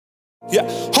Yeah,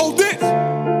 hold it.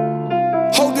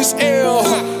 Hold this L.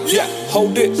 Yeah,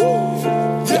 hold it.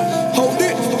 Yeah, hold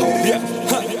it. Yeah,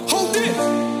 hold it.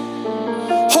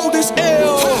 Hold this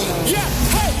L. Yeah,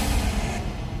 hey.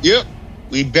 Yep.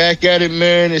 We back at it,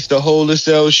 man. It's the Hold This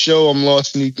L show. I'm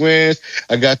Lost in the Grants.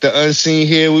 I got the Unseen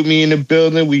here with me in the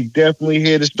building. We definitely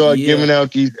here to start giving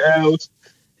out these L's.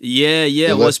 Yeah.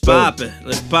 So what's poppin'?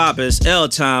 Let's pop it. It's L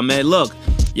time, man. Look,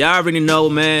 y'all already know,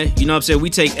 man. You know what I'm saying? We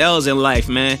take L's in life,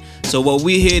 man. So what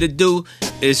we here to do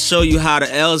is show you how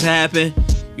the L's happen.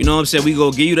 You know what I'm saying? We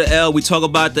go give you the L. We talk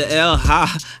about the L,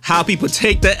 how people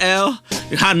take the L,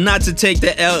 how not to take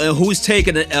the L, and who's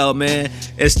taking the L, man.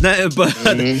 It's nothing but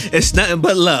it's nothing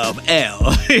but love.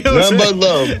 L. You know nothing but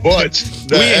love, but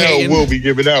the L will be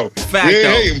given out. Fact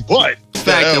though. But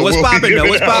fact though. What's poppin' though?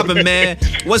 What's poppin', man?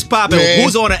 What's poppin'?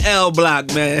 Who's on the L block,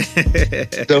 man?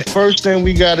 The first thing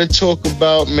we gotta talk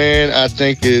about, man, I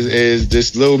think is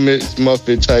this Little Miss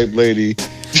Muffet type lady.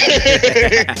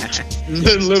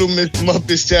 Little Miss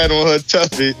Muffet sat on her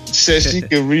tuffet, said she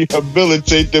can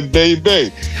rehabilitate the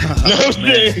baby.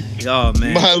 Oh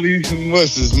man.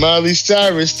 Miley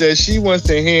Cyrus said she wants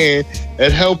a hand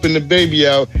at helping the baby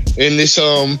out in this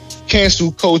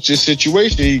cancel culture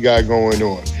situation he got going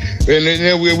on. And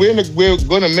then we're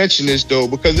gonna mention this though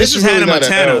because this is Hannah really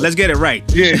Montana. Let's get it right.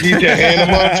 Yeah, he's Hannah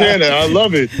Montana. I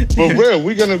love it. But real,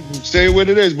 we're gonna say what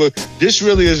it is. But this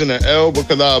really isn't an L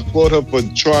because I applaud her for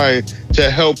trying to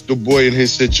help the boy in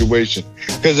his situation.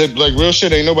 Because like real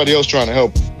shit, ain't nobody else trying to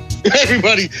help him.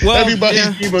 Everybody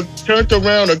either turned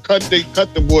around or cut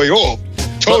the boy off.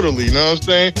 Totally, you know what I'm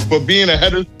saying? For being a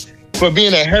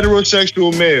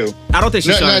heterosexual male. I don't think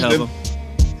she's trying to help him.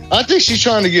 I think she's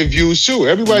trying to get views too.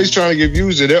 Everybody's trying to get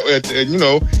views. You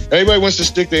know, everybody wants to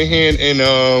stick their hand in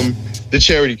the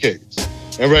charity case.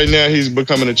 And right now he's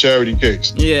becoming a charity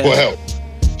case for help.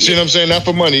 See what I'm saying? Not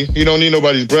for money. He don't need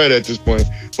nobody's bread at this point.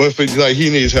 But for he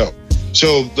needs help.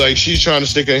 So like she's trying to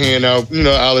stick her hand out, you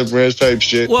know, olive branch type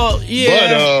shit. Well,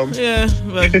 yeah.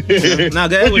 But now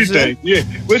what you think? Yeah.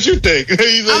 What you think?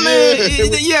 See,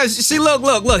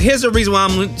 look. Here's the reason why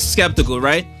I'm skeptical,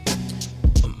 right?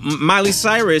 Miley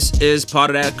Cyrus is part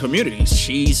of that community.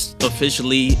 She's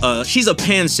officially she's a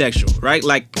pansexual, right?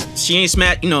 Like she ain't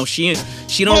smack, you know, she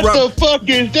don't What the fuck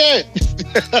is that?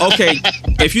 Okay,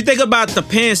 if you think about the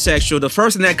pansexual, the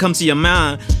first thing that comes to your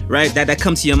mind, right? That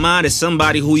comes to your mind is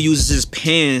somebody who uses his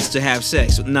pans to have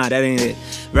sex. Nah, that ain't it,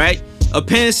 right? A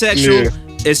pansexual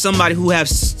is somebody who has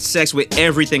sex with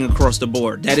everything across the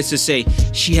board. That is to say,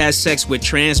 she has sex with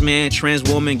trans man, trans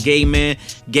woman, gay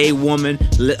woman,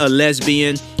 a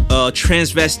lesbian,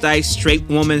 transvestite, straight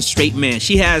woman, straight man.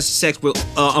 She has sex with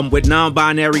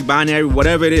non-binary, binary,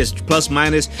 whatever it is, plus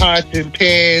minus. Pots and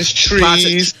pans,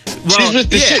 trees. She's with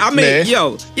the shit, man.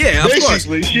 Basically, of course.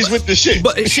 She's with the shit.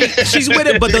 But she's with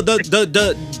it. But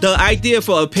the idea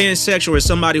for a pansexual is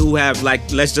somebody who have, like,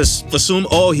 let's just assume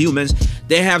all humans.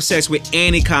 They have sex with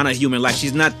any kind of human. Like,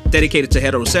 she's not dedicated to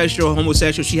heterosexual,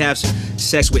 homosexual. She has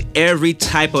sex with every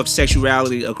type of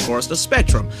sexuality across the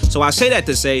spectrum. So I say that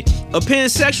to say a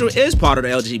pansexual is part of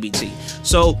the LGBT.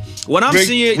 So what I'm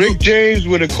seeing, Rick James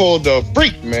would have called the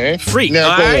freak, man. Freak.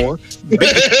 Now go on.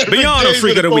 Beyond a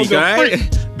freak of the week, all right?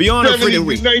 Beyond a freak of the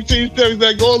week. 1970s,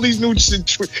 like all these new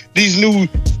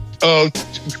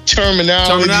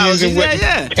terminologies and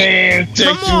pansexual.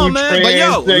 Come on, man. But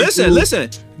yo, listen.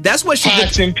 That's what she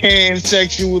pots and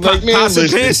pansexual, like man. Pots and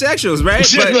pansexuals, right?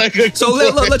 But, so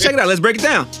let's check it out. Let's break it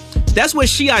down. That's what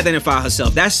she identified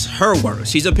herself. That's her word.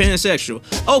 She's a pansexual.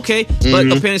 Okay, but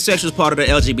a pansexual is part of the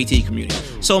LGBT community.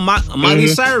 So Miley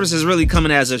Cyrus is really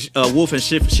coming as a wolf in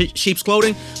sheep's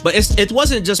clothing. But it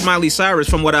wasn't just Miley Cyrus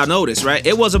from what I noticed, right?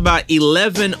 It was about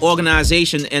 11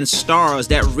 organizations and stars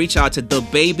that reach out to the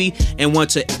baby and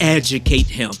want to educate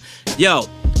him. Yo,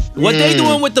 what they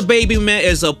doing with the baby, man,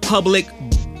 is a public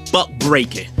buck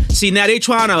breaking. See, now they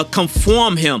trying to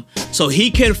conform him so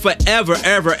he can forever,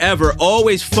 ever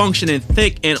always function and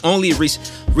think and only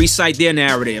recite their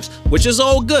narratives, which is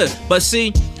all good. But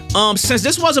see, since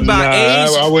this was about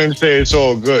AIDS, I wouldn't say it's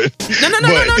all good.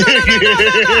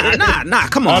 Nah,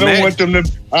 come on,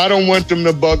 I don't want them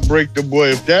to buck break the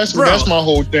boy. That's my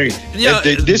whole thing. Yeah,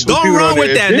 don't run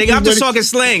with that, nigga. I'm just talking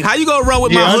slang. How you gonna run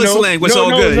with my hood slang? What's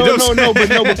all good? No,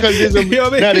 because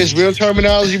there's real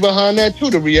terminology behind that too.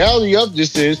 The reality of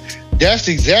this is that's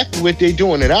exactly what they're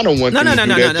doing, and I don't want them to do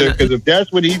that because if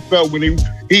that's what he felt when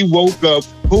he woke up,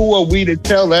 who are we to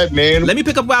tell that man? Let me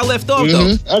pick up where I left off,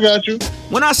 though. I got you.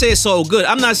 When I say it's so good,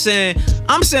 I'm saying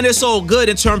it's so good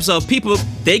in terms of people,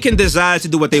 they can desire to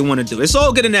do what they want to do. It's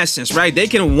all good in that sense, right? They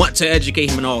can want to educate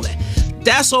him and all that.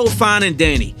 That's all fine and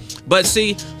dandy. But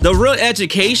see, the real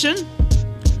education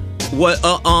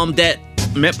that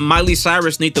Miley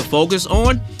Cyrus need to focus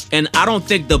on, and I don't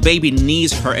think the baby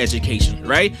needs her education,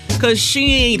 right? Because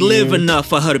she ain't live enough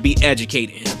for her to be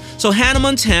educating him. So Hannah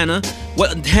Montana,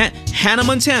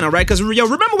 right? Because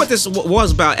remember what this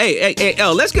was about. Hey,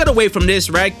 L, let's get away from this,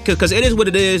 right? Because it is what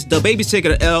it is. The baby's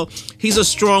taking an L. He's a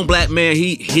strong black man.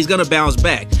 He's gonna bounce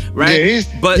back, right?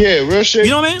 Yeah, real shit.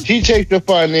 You know what I mean? He takes the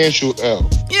financial L.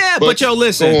 Yeah, but yo,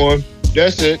 listen. Go on.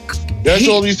 That's it. That's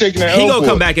all he's taking the L for. He gonna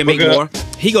come back and make more.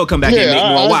 He gonna come back and make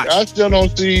more. Watch. I still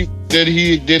don't see that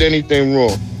he did anything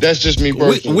wrong. That's just me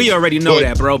personally. We already know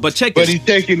that, bro. But check this. But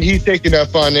he's taking that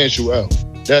financial L.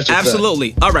 That's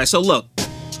absolutely. All right, so look.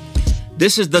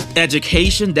 This is the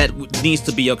education that needs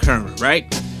to be occurring,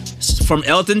 right? From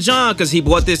Elton John, because he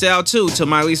brought this out too, to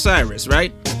Miley Cyrus,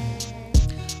 right?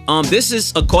 This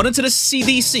is according to the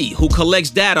CDC, who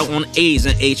collects data on AIDS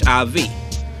and HIV.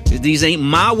 These ain't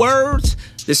my words.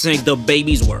 This ain't the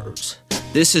baby's words.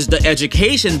 This is the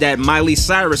education that Miley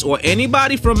Cyrus or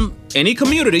anybody from any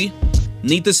community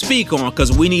need to speak on,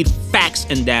 because we need facts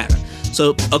and data.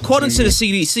 So according to the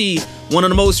CDC, one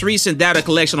of the most recent data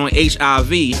collection on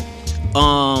HIV,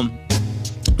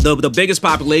 the biggest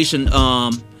population,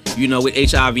 with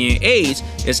HIV and AIDS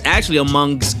is actually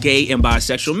amongst gay and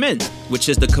bisexual men, which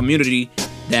is the community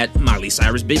that Miley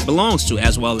Cyrus belongs to,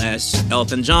 as well as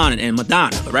Elton John and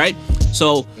Madonna, right?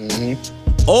 So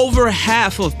over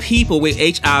half of people with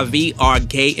HIV are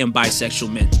gay and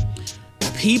bisexual men.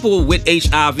 People with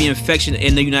HIV infection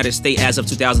in the United States as of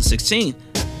 2016,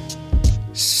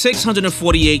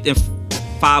 648 and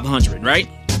 500, right?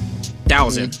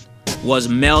 1,000 was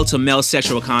male-to-male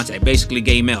sexual contact, basically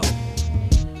gay male.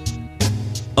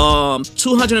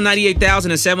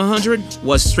 298,700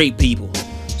 was straight people.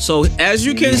 So as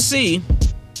you can see,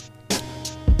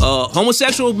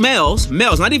 homosexual males,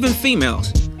 not even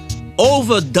females,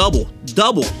 over double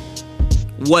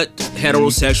what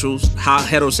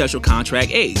heterosexual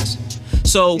contract AIDS.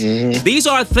 So these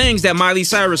are things that Miley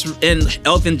Cyrus and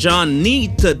Elton John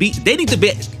need to be. They need to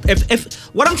be. If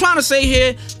what I'm trying to say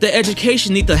here, the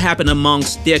education need to happen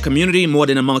amongst their community more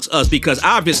than amongst us, because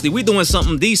obviously we're doing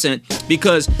something decent.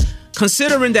 Because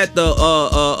considering that the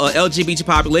LGBT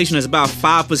population is about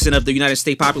 5% of the United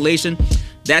States population,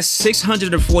 that's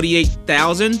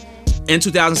 648,000 in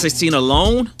 2016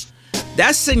 alone.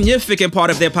 That's a significant part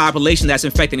of their population that's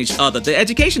infecting each other. The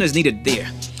education is needed there.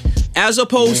 As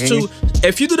opposed to,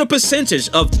 if you do the percentage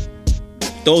of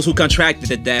those who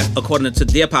contracted that according to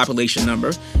their population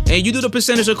number, and you do the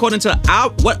percentage according to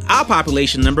our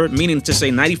population number, meaning to say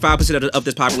 95% of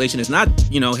this population is not,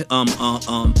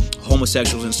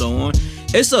 homosexuals and so on.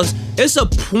 It's a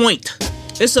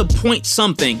point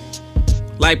something,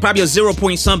 like probably a 0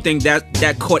 point something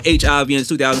that caught HIV in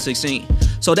 2016.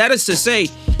 So that is to say,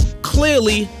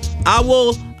 clearly, I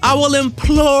will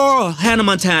implore Hannah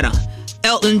Montana,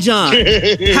 Elton John,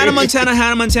 Hannah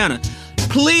Montana,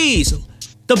 please,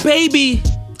 the baby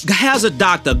has a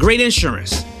doctor, great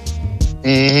insurance.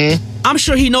 I'm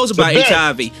sure he knows about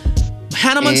HIV.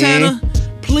 Hannah Montana,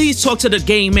 please talk to the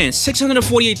gay men.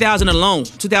 648,000 alone,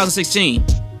 2016.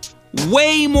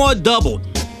 Way more doubled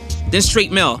than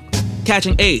straight male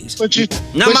catching AIDS.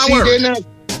 Not my word.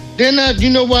 They're not, you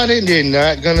know why they're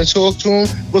not going to talk to him?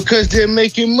 Because they're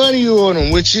making money on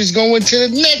him, which is going to the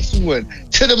next one,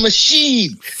 to the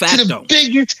machine, to the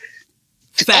biggest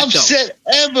upset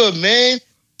ever, man.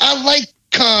 I like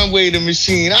Conway the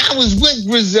Machine. I was with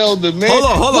Griselda, man. Hold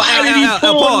on.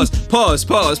 Pause.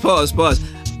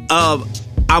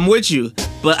 I'm with you,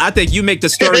 but I think you make the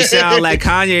story sound like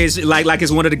Kanye's like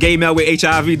it's one of the gay male with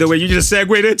HIV. The way you just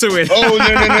segued into it. Oh no!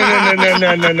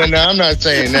 I'm not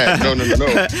saying that. No.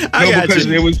 Because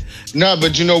it was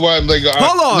but you know what? Like,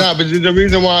 hold on. But the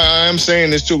reason why I am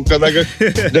saying this too, because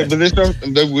there's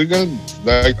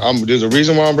a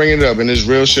reason why I'm bringing it up, and it's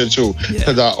real shit too.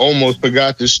 Because I almost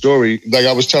forgot this story. Like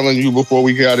I was telling you before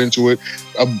we got into it.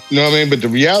 You know what I mean? But the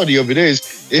reality of it is,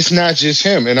 it's not just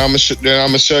him, and I'm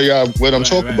gonna show y'all what I'm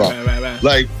talking about. Right.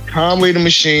 Like Conway the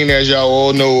Machine, as y'all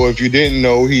all know, or if you didn't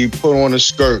know, he put on a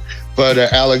skirt for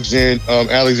the Alexander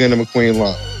McQueen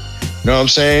line. You know what I'm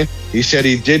saying? He said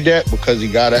he did that because he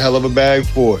got a hell of a bag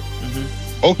for it.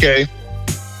 Okay.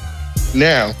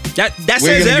 Now that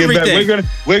says everything.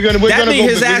 We're gonna mean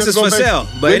his ass is for sale.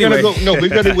 But anyway,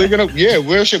 we're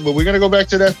gonna go back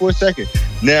to that for a second.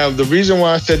 Now, the reason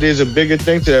why I said there's a bigger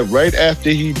thing to that, right after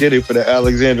he did it for the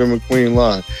Alexander McQueen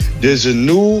line, there's a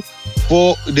new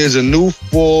full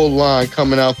line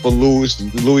coming out for Louis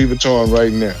Vuitton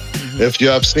right now. If you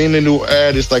have seen the new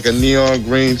ad, it's like a neon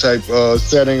green type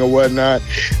setting or whatnot,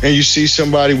 and you see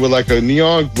somebody with like a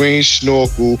neon green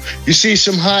snorkel. You see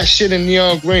some hot shit in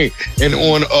neon green, and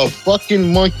on a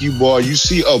fucking monkey bar, you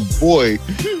see a boy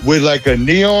with like a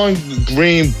neon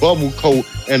green bubble coat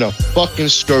and a fucking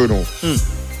skirt on.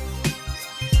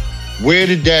 Where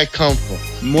did that come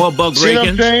from? More bug breaking. See what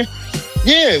I'm saying?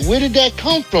 Yeah, where did that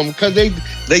come from? Because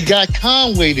they got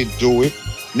Conway to do it.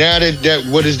 Now that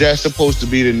what is that supposed to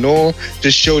be the norm?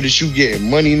 To show that you getting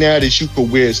money now, that you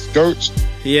could wear skirts?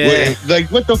 Yeah.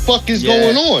 Like, what the fuck is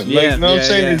going on? Yeah. Like, you know what I'm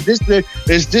saying? Yeah.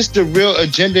 Is this the real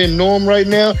agenda and norm right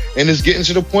now? And it's getting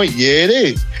to the point? Yeah, it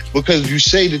is. Because if you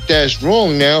say that that's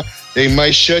wrong now, they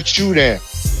might shut you down.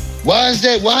 Why is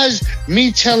that? Why is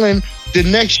me telling the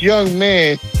next young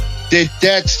man that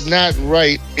that's not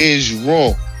right is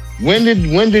wrong? When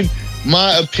did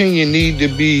my opinion need to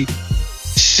be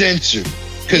censored?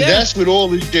 Because that's what all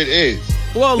this shit is.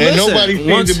 Well, and listen, nobody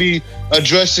seems to be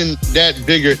addressing that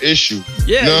bigger issue.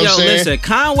 Yeah, you know what I'm saying?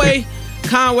 Listen,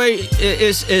 Conway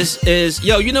is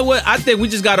yo. You know what? I think we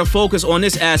just gotta focus on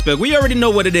this aspect. We already know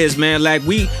what it is, man. Like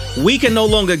we can no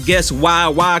longer guess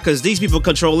why, because these people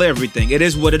control everything. It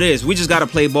is what it is. We just gotta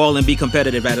play ball and be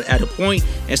competitive at a point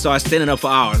and start standing up for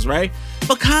ours, right?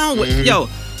 But Conway, yo,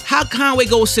 how Conway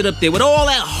go sit up there with all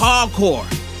that hardcore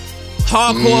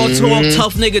talk,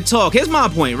 tough nigga talk? Here's my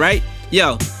point, right?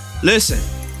 Yo, listen,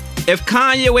 if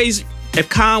Conway's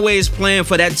playing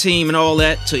for that team and all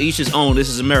that, to each his own. This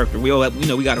is America. We all have,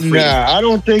 we got a freedom. Nah, I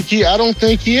don't think he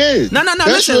is. No. That's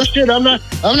listen, real shit. I'm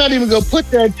not even gonna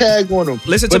put that tag on him.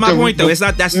 Listen to my point though. It's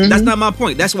not that's not my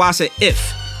point. That's why I said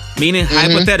if, meaning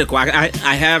hypothetical.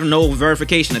 I have no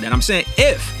verification of that. I'm saying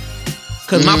if,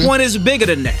 because my point is bigger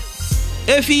than that.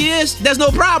 If he is, there's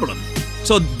no problem.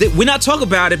 So we're not talking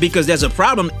about it because there's a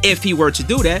problem if he were to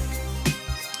do that.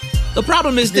 The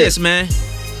problem is this, man.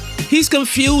 He's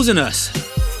confusing us.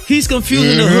 He's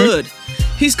confusing the hood.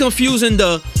 He's confusing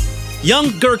the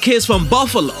younger kids from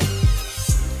Buffalo.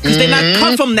 Because they're not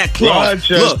cut from that cloth.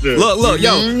 Look,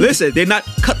 yo, listen, they're not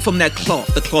cut from that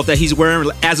cloth. The cloth that he's wearing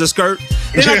as a skirt.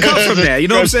 They're not cut from that, you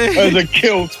know what I'm saying? As a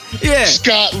kilt. Yeah.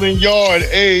 Scotland Yard,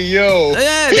 hey, yo.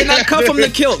 Yeah, they're not cut from the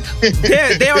kilt.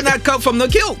 They are not cut from the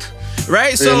kilt.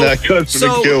 Right? So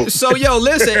yo,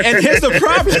 listen, and here's the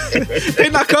problem.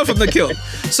 They're not cut from the kilt.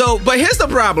 So, but here's the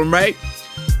problem, right?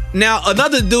 Now,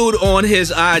 another dude on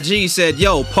his IG said,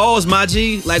 yo, pause my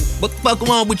G. Like, what the fuck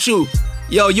wrong with you?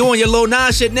 Yo, you on your Lil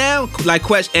Nas shit now? Like,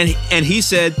 question. And he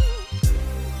said,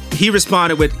 he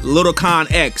responded with Little Con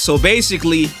X. So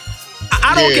basically,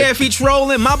 I don't care if he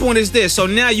trolling. My point is this. So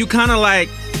now you kind of like,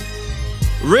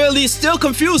 really still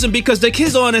confusing because the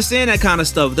kids don't understand that kind of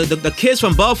stuff. The kids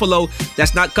from Buffalo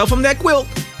that's not cut from that quilt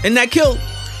and that kilt.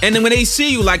 And then when they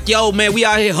see you like, yo, man, we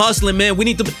out here hustling, man. We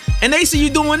need to, and they see you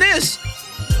doing this.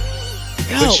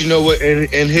 Yo. But you know what?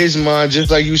 In his mind, just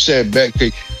like you said, Beck,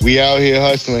 we out here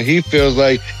hustling. He feels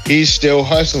like he's still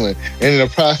hustling. And in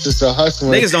the process of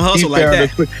hustling, niggas don't hustle like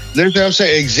that. That's what I'm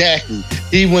saying. Exactly.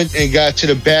 He went and got to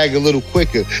the bag a little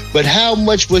quicker. But how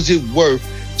much was it worth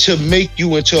to make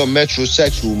you into a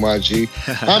metrosexual, my G?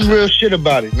 I'm real shit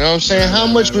about it. You know what I'm saying? How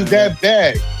much was that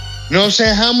bag? You know what I'm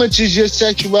saying? How much is your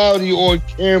sexuality on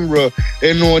camera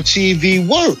and on TV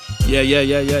worth? Yeah.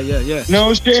 You know what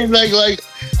I'm saying? Like,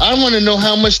 I want to know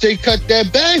how much they cut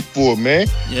that bag for, man.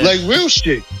 Yeah. Like, real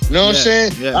shit. You know what I'm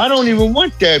saying? Yeah. I don't even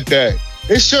want that bag.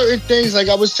 There's certain things, like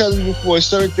I was telling you before,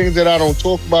 certain things that I don't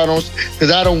talk about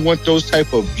because I don't want those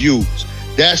type of views.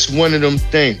 That's one of them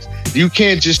things. You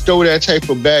can't just throw that type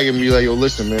of bag and be like, yo,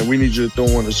 listen, man, we need you to throw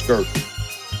on a skirt.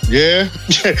 Yeah?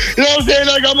 You know what I'm saying?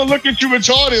 Like, I'm going to look at you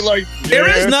retarded. Like, there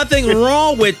is nothing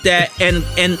wrong with that. And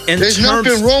there's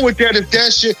nothing wrong with that if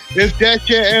that's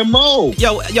your MO.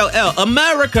 Yo, L,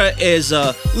 America is,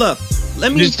 look,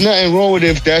 let me. There's nothing wrong with it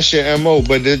if that's your MO,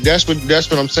 but that's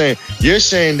what I'm saying. You're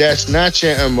saying that's not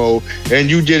your MO, and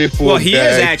you did it for a bag. Well, he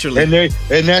is actually.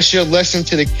 And that's your lesson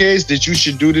to the kids that you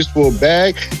should do this for a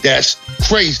bag. That's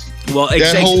crazy. Well,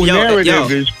 that whole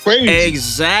narrative is crazy.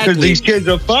 Exactly. Because these kids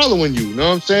are following you. You know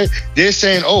what I'm saying? They're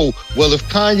saying, oh, well, if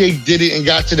Kanye did it and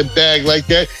got to the bag like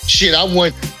that, shit, I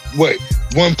want,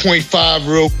 1.5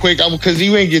 real quick. Because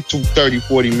you ain't get to 30,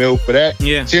 40 mil for that.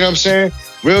 Yeah. See what I'm saying?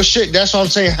 Real shit. That's what I'm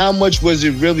saying. How much was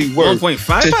it really worth?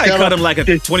 1.5? Probably cut him like a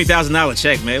 $20,000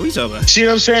 check, man. What you talking about? See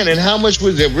what I'm saying? And how much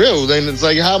was it real? And it's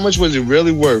like, how much was it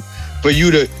really worth for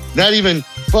you to not even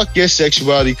fuck your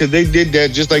sexuality? Because they did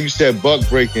that, just like you said, buck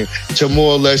breaking, to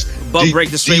more or less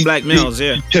break the straight black males,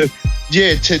 to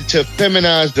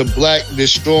feminize the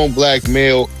strong black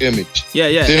male image.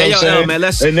 Yeah. See what I'm saying? Man,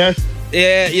 let's. And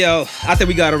Yeah, yo, I think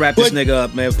we gotta wrap this nigga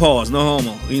up, man. Pause, no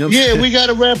homo. You know what I'm saying? We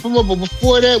gotta wrap him up, but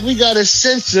before that, we gotta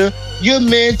censor your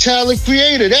man, Tyler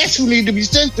Creator. That's who need to be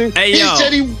censored. Hey, yo. He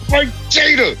said he liked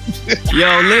Jada.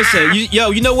 Yo, listen,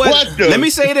 you know what? Let me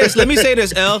say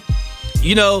this, L.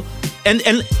 You know, and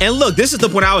look, this is the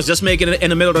point I was just making in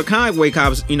the middle of the Conway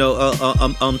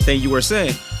thing you were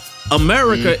saying.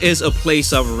 America is a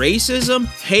place of racism,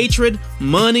 hatred,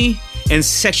 money, and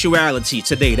sexuality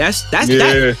today. That's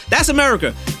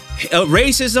America.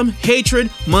 Racism, hatred,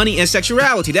 money, and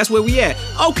sexuality. That's where we at.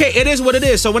 Okay, it is what it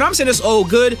is. So when I'm saying it's all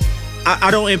good,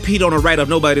 I don't impede on the right of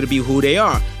nobody to be who they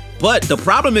are. But the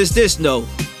problem is this, though.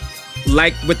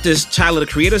 Like with this Tyler the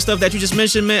Creator stuff that you just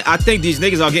mentioned, man, I think these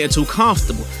niggas are getting too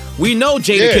comfortable. We know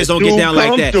Jadakiss don't get down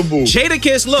like that.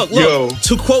 Jadakiss, look,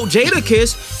 to quote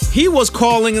Jadakiss, he was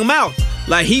calling him out.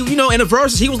 Like he, you know, in the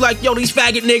verses, he was like, yo, these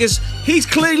faggot niggas, he's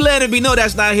clearly letting me know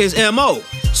that's not his MO.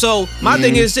 So my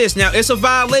thing is this, now it's a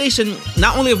violation,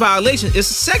 not only a violation, it's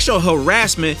sexual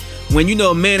harassment when you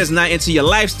know a man is not into your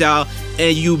lifestyle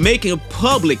and you make it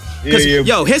public. Because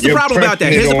yo, here's the problem about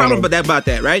that. Here's the problem about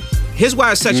that, right? Here's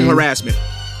why it's sexual harassment.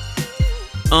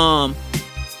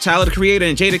 Tyler the Creator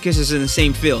and Jadakiss is in the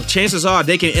same field. Chances are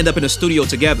they can end up in a studio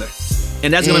together.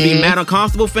 And that's gonna be mad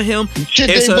uncomfortable for him. Shit,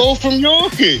 they both from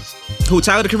Yonkers. Who,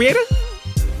 Tyler the Creator?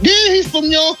 Yeah, he's from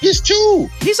Yonkers too.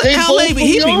 He's an LA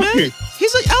hippie, man.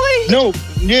 He's like LA. No,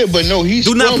 yeah, but no, he's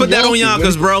Do not put that on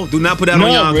Yonkers, bro. Do not put that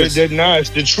on Yonkers. Nah,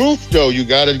 it's the truth, though. You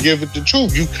gotta give it the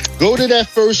truth. You go to that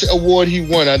first award he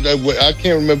won. I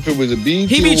can't remember if it was a BET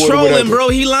He be trolling, bro.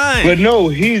 He lying. But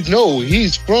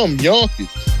he's from Yonkers.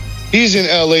 He's in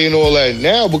LA and all that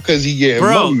now because he getting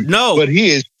money. No, but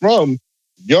he is from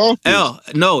Yonkers.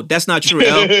 No, that's not true,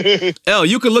 L.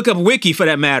 You can look up Wiki for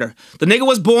that matter. The nigga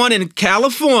was born in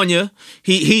California.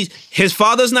 His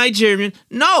father's Nigerian.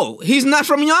 No, he's not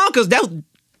from Yonkers.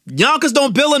 Yonkers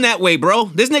don't bill him that way, bro.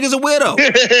 This nigga's a widow.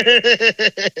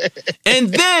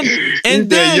 and then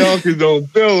Yonkers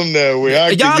don't bill him that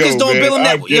way. Yonkers don't bill him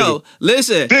that way. Yo,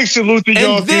 listen. Big salute to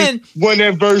Yonkers. Then won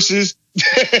that versus.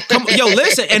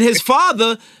 Listen, and his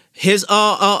father. He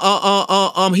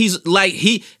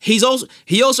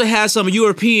also has some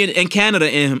European and Canada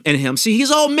in him. See,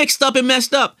 he's all mixed up and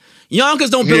messed up. Yonkers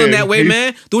don't bill him that way,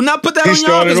 man. Do not put that on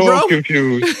Yonkers, bro.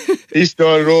 He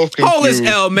started off confused. Hold this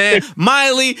L, man.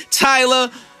 Miley, Tyler,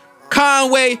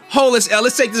 Conway, hold this L.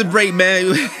 Let's take this break, man.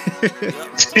 Let me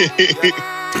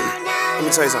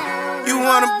tell you something. You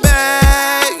want a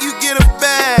bag, you get a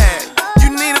bag. You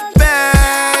need a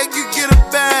bag, you get a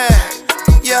bag.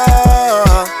 You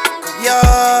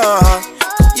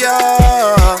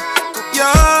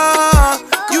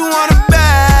want a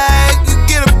bag, you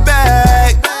get a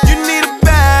bag. You need a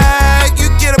bag, you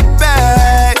get a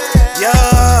bag. You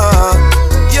need a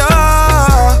bag.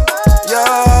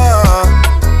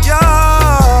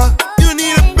 You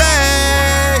need a bag. You need a.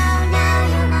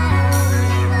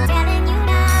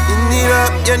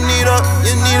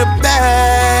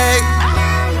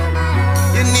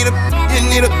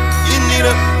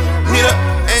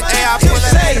 Hey, I pull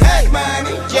that. Hey,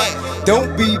 money. Yeah.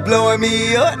 Don't be blowing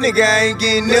me up, nigga. I ain't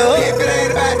getting up. If it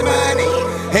ain't about the money,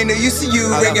 ain't no use to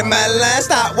you ringing my line.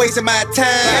 Stop wasting my time.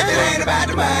 If it ain't about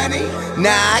the money,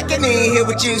 nah, I can even hear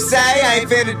what you say. I ain't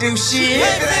finna do shit.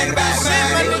 If it ain't about the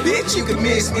money, bitch, you can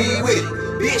miss me with it.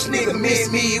 Bitch, nigga, miss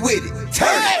me with it.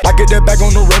 I get that bag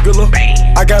on the regular.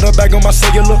 I got a bag on my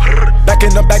cellular. Back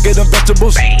in the bag of them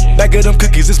vegetables. Back of them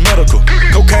cookies, it's medical.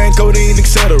 Cocaine, codeine,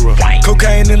 etc.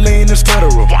 Cocaine and lean is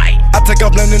federal. I take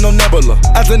off landing on Nebula.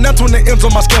 As announced when the M's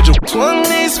on my schedule.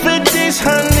 20s, 50s,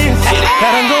 100s.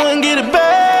 Gotta go and get it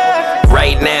back.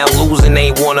 Right now, losing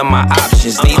ain't one of my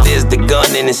options. Neither is the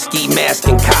gun and the ski mask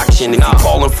concoction. If you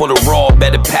calling for the raw,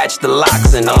 better patch the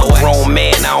locks. And I'm a grown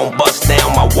man, I don't bust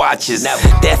down my watches.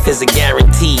 Death is a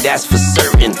guarantee, that's for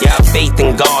certain. Faith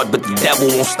in God, but the devil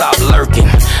won't stop lurking.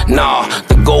 Nah,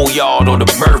 the Goyard or the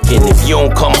Birkin. If you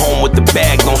don't come home with the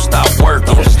bag, don't stop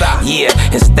working. Yeah,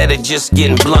 instead of just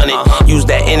getting blunted, use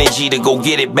that energy to go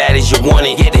get it bad as you want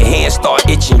it. Get the hand start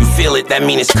itching, you feel it, that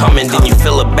mean it's coming. Then you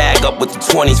fill a bag up with the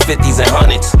 20s, 50s, and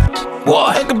 100s.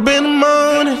 What? Wake up in the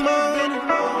morning,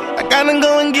 I gotta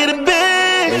go and get it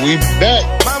back. And we back.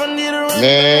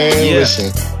 Man,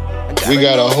 listen. We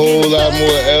got a whole lot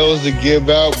more L's to give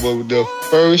out, but the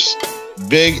first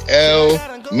big L,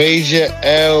 major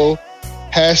L,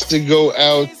 has to go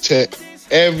out to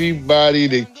everybody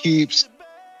that keeps,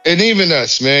 and even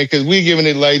us, man, because we giving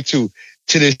it light too.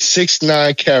 to this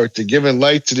 6ix9ine character, giving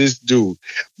life to this dude.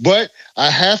 But I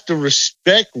have to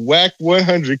respect Wack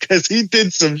 100 because he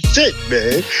did some shit,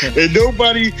 man. And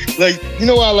nobody, like, you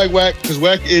know why I like Wack? Because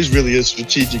Wack is really a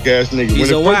strategic ass nigga.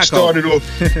 He's when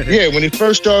it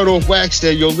first started off, Wack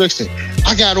said, yo, listen,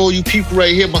 I got all you people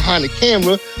right here behind the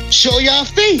camera, show y'all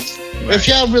face. Right. If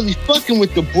y'all really fucking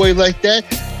with the boy like that,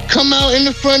 come out in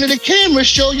the front of the camera,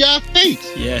 show y'all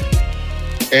face. Yeah.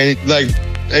 And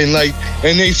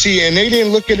they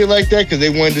didn't look at it like that because they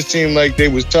wanted to seem like they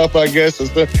was tough, I guess. Or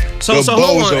so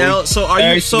hold on, L. So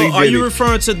are you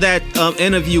referring to that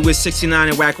interview with 6ix9ine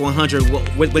and Wack 100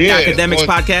 with the Academics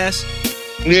podcast?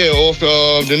 Yeah, off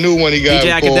the new one he got.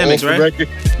 DJ Academics, right? Record.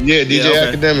 Yeah, DJ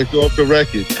Academics off the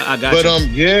record. I got you. But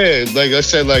yeah, like I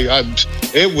said,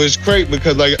 it was great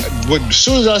because as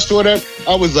soon as I saw that,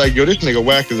 I was like, yo, this nigga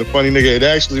Wack is a funny nigga. It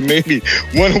actually made me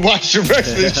want to watch the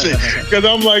rest of this shit because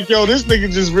I'm like, yo, this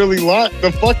nigga just really locked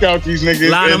the fuck out these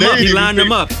niggas. He lined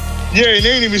them up. Yeah, and they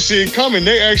didn't even see it coming.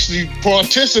 They actually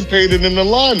participated in the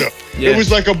lineup. Yeah. It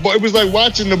was like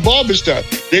watching the barbershop.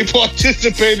 They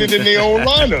participated in their own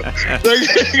lineup.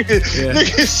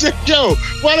 Niggas said, yo,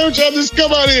 why don't y'all just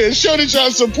come out here and show that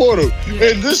y'all support them? Yeah.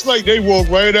 And just like they walked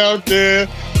right out there.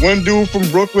 One dude from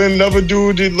Brooklyn, another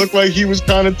dude that looked like he was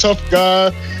kind of tough guy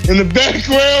in the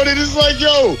background. And it's like,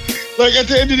 yo, like at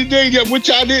the end of the day,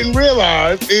 which I didn't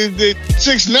realize is that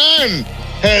 6ix9ine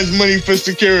has money for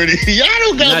security. Y'all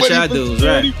don't got money for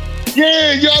security. Right.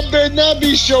 Yeah, y'all better not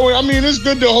be showing. I mean, it's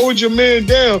good to hold your man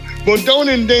down, but don't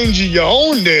endanger your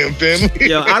own damn family.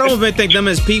 Yo, I don't even think them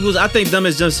as peoples. I think them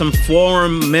as just some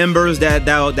forum members that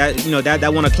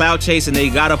want to clout chase and they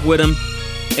got up with them.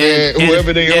 And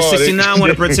whoever they are, 6ix9ine want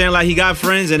to pretend like he got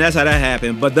friends, and that's how that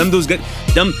happened. But them dudes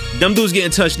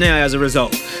getting touched now as a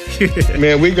result.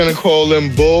 Man, we're gonna call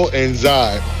them Bull and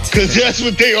Zai, because that's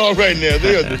what they are right now.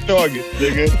 They are the targets,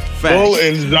 nigga. Fact. Bull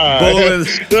and Zai.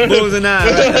 Bulls and I.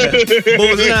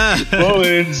 Bulls and I. Bull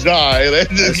and Zai.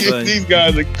 These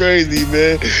guys are crazy,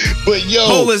 man. But yo,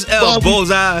 Bull is L.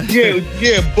 Bullseye.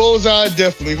 Yeah, Bullseye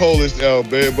definitely hold is L,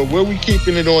 man. But where we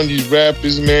keeping it on these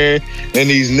rappers, man, and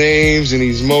these names and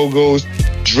these mogos,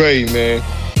 Dre, man.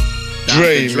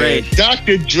 Dre.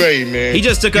 Dr. Dre, man. He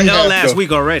just took an L last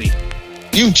week already.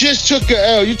 You just took an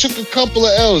L. You took a couple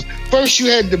of L's. First, you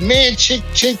had the man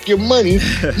chick your money.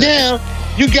 Now,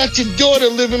 you got your daughter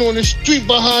living on the street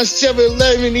behind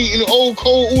 7-Eleven eating old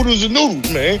cold oodles and noodles,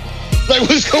 man. Like,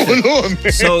 what's going on,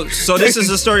 man? So this is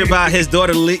a story about his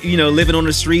daughter, living on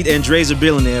the street, and Dre's a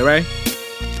billionaire, right?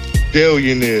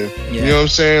 Billionaire. Yeah. You know what I'm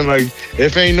saying? Like,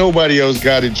 if ain't nobody else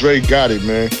got it, Dre got it,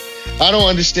 man. I don't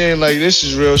understand. Like, this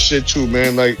is real shit too,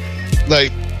 man. Like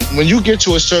when you get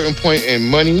to a certain point in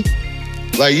money,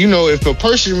 like, you know, if a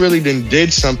person really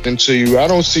did something to you, I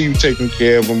don't see you taking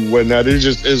care of them or whatnot. It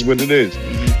just is what it is.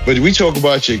 Mm-hmm. But we talk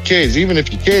about your kids. Even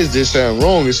if your kids did something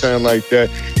wrong or something like that,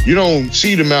 you don't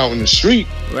see them out in the street.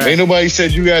 Right. Ain't nobody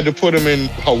said you had to put them in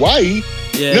Hawaii.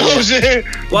 Yeah, you know what I'm saying?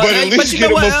 Well, but at least get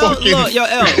them a fucking...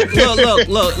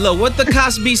 Look, what the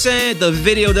Cosby saying, the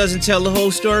video doesn't tell the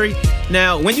whole story.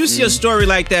 Now, when you see a story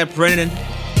like that, Brennan,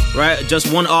 right?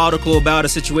 Just one article about a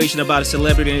situation about a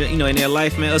celebrity, in their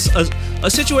life, man. A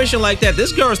situation like that.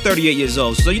 This girl is 38 years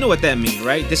old, so you know what that means,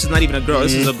 right? This is not even a girl.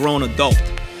 This is a grown adult.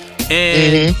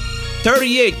 And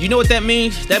 38, you know what that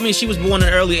means? That means she was born in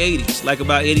the early 80s, like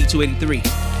about 82, 83.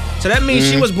 So that means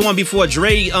she was born before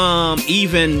Dre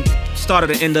even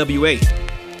started the NWA,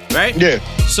 right? Yeah.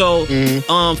 So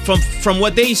from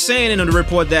what they saying in the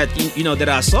report that that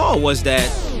I saw was that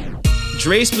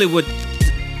Dre split with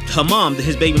her mom,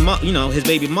 his baby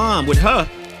mom, with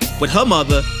her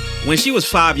mother when she was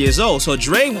 5 years old. So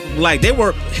Dre,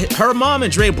 her mom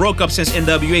and Dre broke up since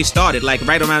NWA started, like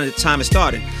right around the time it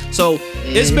started. So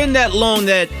it's been that long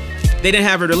that they didn't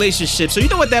have a relationship. So you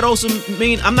know what that also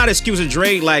means? I'm not excusing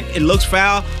Dre, like it looks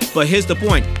foul, but here's the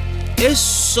point. There's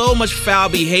so much foul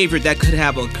behavior that could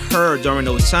have occurred during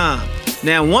those times.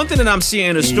 Now, one thing that I'm seeing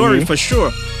in the story for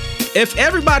sure, if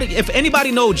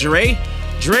anybody know Dre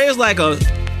is like a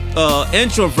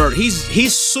introvert.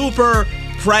 He's super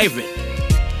private.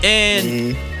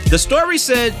 And the story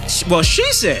said,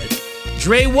 she said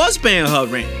Dre was paying her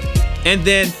rent. And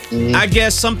then I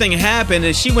guess something happened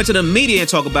and she went to the media and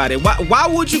talked about it. Why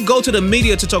would you go to the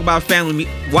media to talk about family?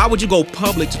 Why would you go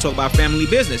public to talk about family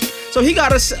business? So he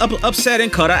got upset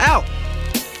and cut her out.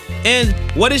 And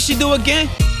what did she do again?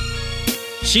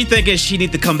 She thinking she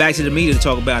need to come back to the media to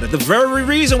talk about it. The very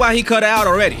reason why he cut her out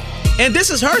already. And this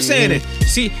is her saying it.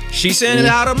 See, she's saying it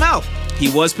out of her mouth. He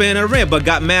was paying her rent, but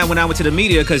got mad when I went to the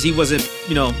media because he wasn't,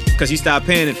 because he stopped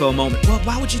paying it for a moment. Well,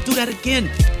 why would you do that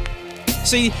again?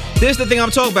 See, this is the thing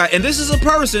I'm talking about. And this is a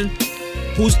person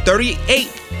who's 38,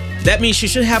 that means she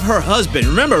should have her husband.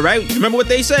 Remember, right? Remember what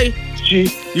they say? You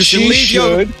should leave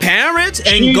your parents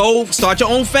and go start your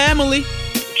own family.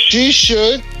 She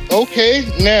should. Okay,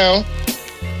 now,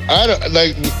 I don't,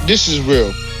 like, this is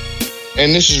real.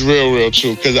 And this is real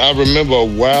too, because I remember a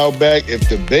while back, if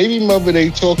the baby mother they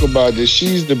talk about that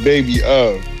she's the baby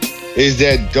of is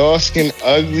that dark-skinned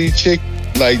ugly chick,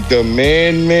 like the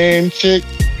man chick,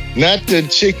 not the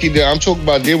chickie that I'm talking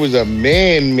about. There was a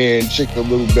man chick a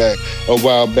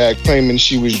while back claiming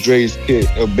she was Dre's kid,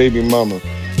 a baby mama.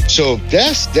 So if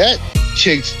that's that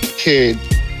chick's kid,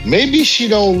 maybe she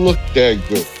don't look that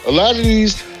good. A lot of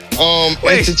these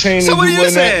entertainers. So what are you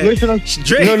saying?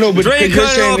 But Dre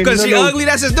cut her off because she ugly.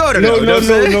 That's his daughter. No.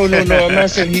 I'm not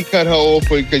saying he cut her off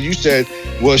because you said,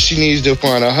 well, she needs to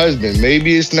find a husband.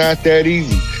 Maybe it's not that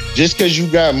easy. Just because you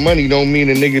got money don't mean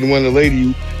a nigga want to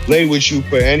lay with you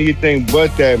for anything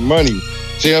but that money.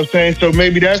 See what I'm saying? So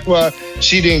maybe that's why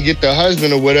she didn't get the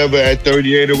husband or whatever at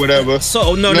 38 or whatever.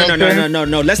 So no.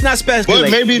 Let's not speculate.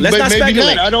 But maybe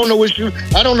not. I don't know what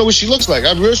she looks like.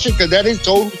 I'm real shit because that is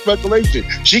total speculation.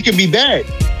 She could be bad.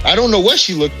 I don't know what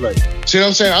she looks like. See what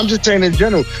I'm saying? I'm just saying in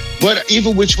general. But either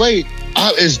which way,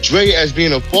 as Dre as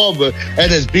being a father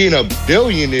and as being a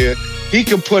billionaire, he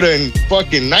could put her in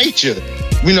fucking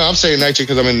NYCHA. You know, I'm saying NYCHA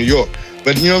because I'm in New York.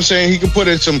 But you know what I'm saying? He could put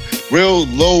in some real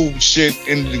low shit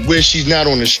in where she's not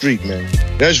on the street, man.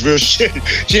 That's real shit.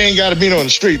 She ain't got to be on the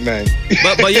street, man.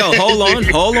 But yo, hold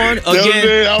on.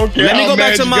 Again, let me go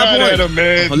back to my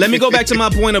point. Let me go back to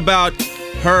my point about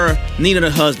her needing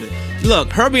a husband.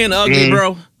 Look, her being ugly,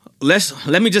 bro.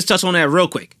 Let me just touch on that real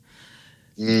quick.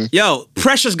 Yo,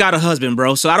 Precious got a husband,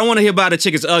 bro. So I don't want to hear about a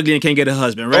chick that's ugly and can't get a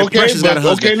husband, right? Okay, Precious got a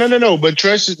husband. Okay, no. But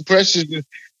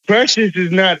Precious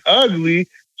is not ugly.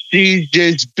 She's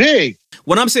just big.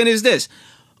 What I'm saying is this.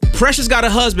 Precious got a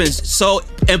husband,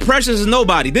 and Precious is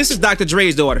nobody. This is Dr.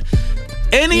 Dre's daughter.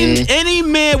 Any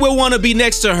man will want to be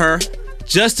next to her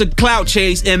just to clout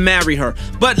chase and marry her.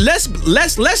 But let's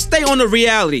stay on the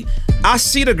reality. I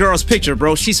see the girl's picture,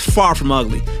 bro. She's far from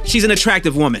ugly. She's an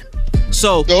attractive woman.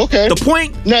 So the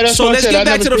point. So let's get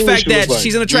back to the fact that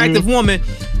she's an attractive woman.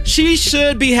 She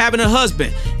should be having a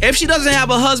husband. If she doesn't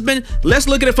have a husband, let's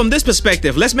look at it from this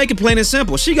perspective. Let's make it plain and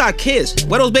simple. She got kids.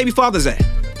 Where those baby fathers at?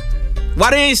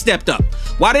 Why they ain't stepped up?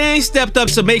 Why they ain't stepped up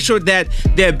to make sure that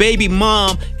their baby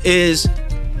mom is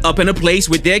up in a place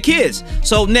with their kids?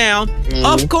 So now,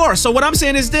 of course. So what I'm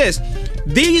saying is this.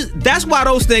 That's why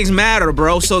those things matter,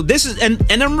 bro. So this is and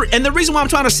the reason why I'm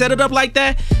trying to set it up like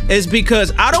that is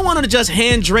because I don't want to just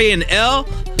hand Dre an L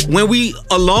when we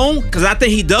alone, because I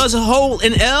think he does hold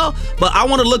an L, but I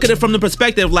want to look at it from the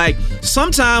perspective like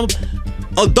sometimes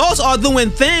adults are doing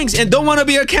things and don't want to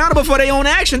be accountable for their own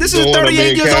action. This is a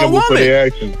 38-year-old woman.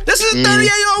 This is a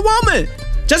 38-year-old woman.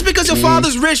 Just because your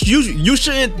father's rich, you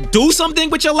shouldn't do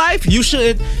something with your life. You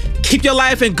should keep your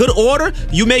life in good order.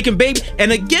 You making baby,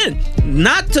 and again,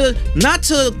 not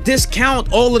to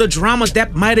discount all of the drama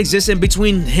that might exist in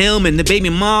between him and the baby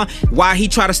mom. Why he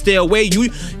try to stay away?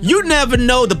 You never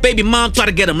know. The baby mom try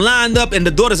to get him lined up, and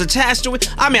the daughter's attached to it.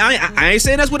 I mean, I ain't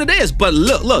saying that's what it is, but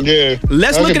look. Yeah,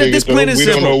 let's look at it this plain and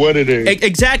simple. We don't know what it is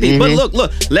exactly, but look.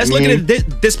 Let's look at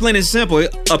it this plain and simple.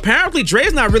 Apparently,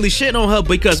 Dre's not really shitting on her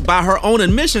because by her own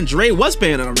admission, Dre was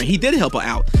paying her. He did help her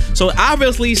out. So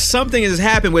obviously, something has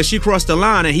happened where she crossed the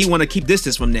line and he want to keep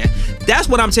distance from that. That's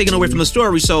what I'm taking away from the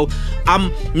story. So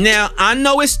now I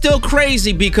know it's still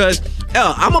crazy because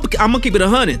I'm gonna keep it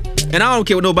 100, and I don't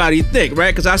care what nobody think,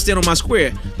 right? Because I stand on my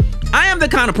square. I am the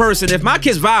kind of person, if my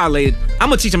kid's violated, I'm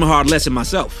gonna teach them a hard lesson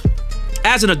myself,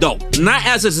 as an adult, not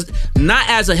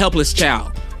as a helpless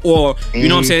child or you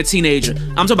know what I'm saying, teenager.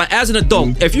 I'm talking about as an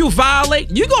adult. If you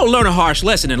violate, you gonna learn a harsh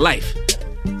lesson in life.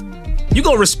 You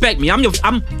gonna respect me. I'm your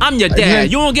dad.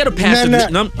 You don't get a pass. You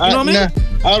know what I mean?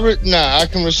 I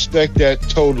can respect that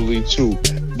totally too.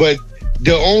 But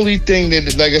the only thing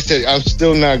that, like I said, I'm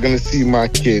still not gonna see my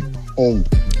kid home.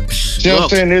 You know what I'm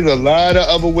saying? There's a lot of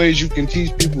other ways you can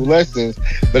teach people lessons,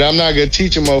 but I'm not gonna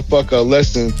teach a motherfucker a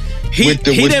lesson. He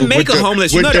didn't make her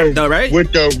homeless. You know that though, right?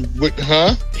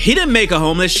 He didn't make her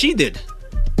homeless. She did.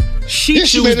 She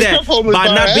chose that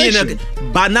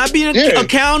by not being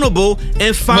accountable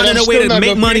and finding a way to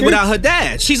make money without her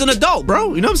dad. She's an adult,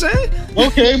 bro. You know what I'm saying?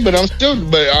 Okay, but I'm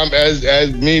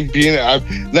as me being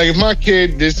like if my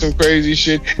kid did some crazy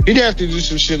shit, he'd have to do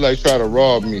some shit like try to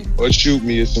rob me or shoot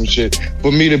me or some shit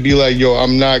for me to be like, yo,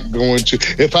 I'm not going to.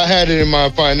 If I had it in my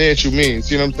financial means,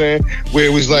 you know what I'm saying? Where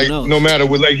it was like no matter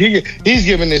what, like he's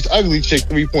giving this ugly chick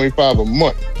 $3.5 a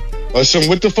month. or some,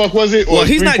 what the fuck was it? Well,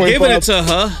 he's not giving it to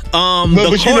her.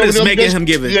 The court is making him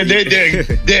give it. Yeah,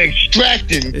 they're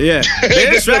extracting. Yeah,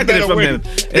 they're extracting it from him.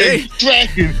 They're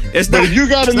extracting. But if you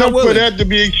got enough for that to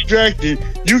be extracted,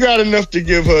 you got enough to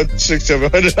give her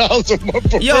 $600-700 a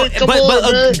month for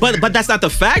free. But that's not the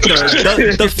factor.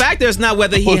 The factor is not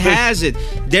whether he has it.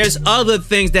 There's other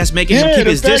things that's making him keep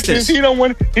his distance. He don't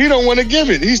want to give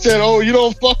it. He said, "Oh, you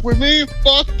don't fuck with me?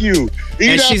 Fuck you."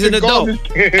 And she's an adult.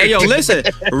 Hey, yo, listen.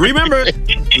 Remember,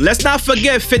 let's not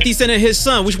forget 50 Cent and his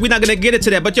son. We're not gonna get into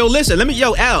that. But yo, listen. Let me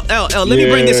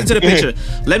bring this into the picture.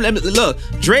 Let me look.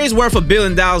 Dre's worth $1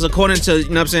 billion according to, you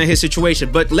know what I'm saying, his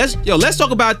situation. But let's talk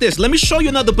about this. Let me show you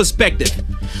another perspective.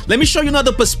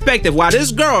 Why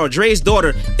this girl, Dre's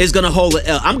daughter, is gonna hold the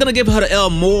L. I'm gonna give her the L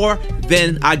more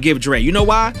than I give Dre. You know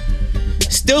why?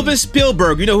 Steven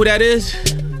Spielberg. You know who that is?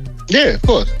 Yeah, of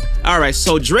course. All right.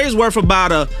 So Dre's worth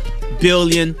about $1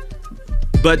 billion,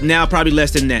 but now probably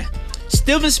less than that.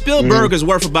 Steven Spielberg is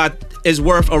worth around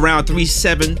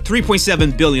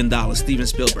 $3.7 billion. Steven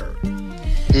Spielberg.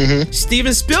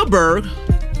 Steven Spielberg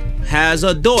has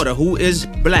a daughter who is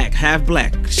black, half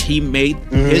black. He made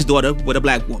his daughter with a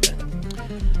black woman.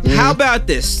 How about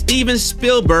this? Steven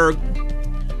Spielberg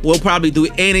will probably do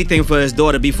anything for his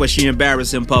daughter before she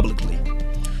embarrasses him publicly.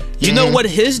 You know what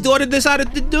his daughter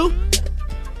decided to do?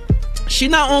 She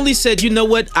not only said, you know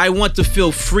what, I want to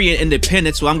feel free and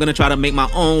independent, so I'm going to try to make my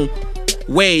own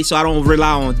way so I don't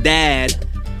rely on dad.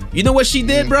 You know what she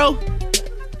did, bro?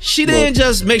 She didn't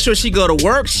just make sure she go to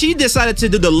work. She decided to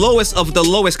do the lowest of the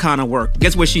lowest kind of work.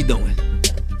 Guess what she's doing?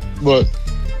 What?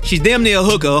 She's damn near a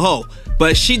hooker, a hoe.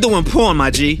 But she doing porn, my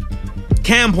G.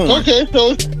 Cam porn. Okay,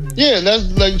 so, yeah, that's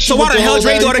like... So why the hell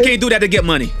Dre daughter can't do that to get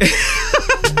money?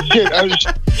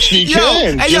 She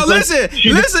can. Hey, yo, listen.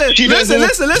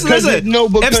 No,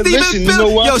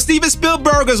 because Steven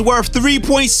Spielberg is worth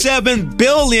 $3.7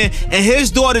 billion, and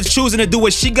his daughter's choosing to do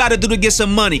what she got to do to get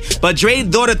some money. But Dre's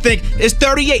daughter think it's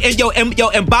 38.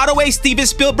 And by the way, Steven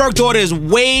Spielberg's daughter is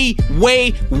way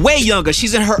younger.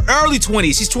 She's in her early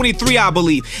 20s. She's 23, I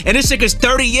believe. And this chick is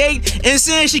 38 and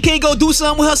saying she can't go do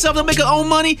something with herself to make her own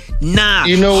money. Nah.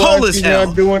 You know why she's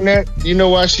not doing that? You know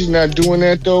why she's not doing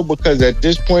that though? Because at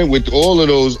this point, with all of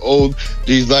those old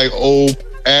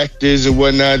actors and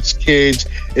whatnot's kids,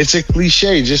 it's a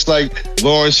cliche. Just like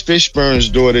Lawrence Fishburne's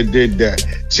daughter did that.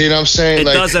 See what I'm saying? It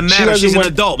doesn't matter. She's an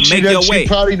adult. Make your way.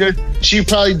 She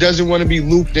probably doesn't want to be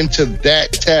looped into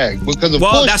that tag because of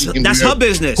course that's her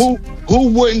business. Who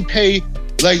wouldn't pay?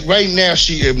 Like right now,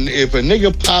 if a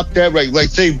nigga popped that, right? Like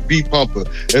say B Pumper.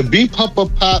 If B Pumper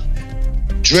popped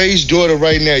Dre's daughter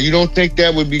right now, you don't think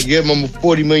that would be giving him a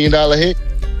 $40 million hit?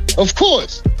 Of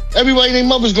course. Everybody and their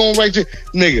mother's going right to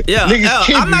nigga. Yeah,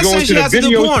 niggas I'm not saying she has to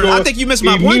do porn. I think you missed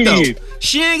my point though.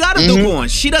 She ain't gotta do porn.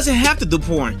 She doesn't have to do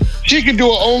porn. She can do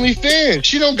an OnlyFans.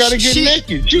 She don't gotta get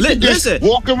naked. She can just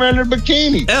walk around in a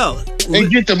bikini.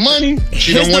 And get the money.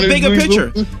 Here's the bigger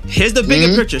picture. Here's the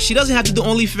bigger picture. She doesn't have to do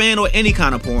OnlyFans or any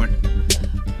kind of porn.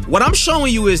 What I'm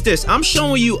showing you is this. I'm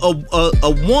showing you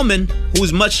a woman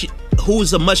who's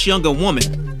a much younger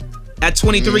woman. At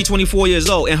 23, 24 years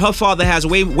old, and her father has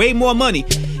way more money,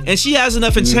 and she has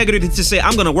enough integrity to say,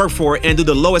 I'm gonna work for it and do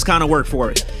the lowest kind of work for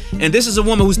it. And this is a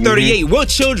woman who's 38 with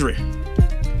children,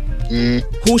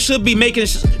 who should be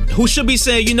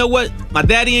saying, you know what, my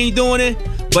daddy ain't doing it,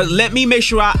 but let me make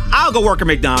sure I'll go work at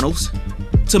McDonald's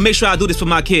to make sure I do this for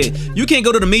my kid. You can't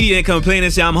go to the media and complain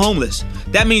and say I'm homeless.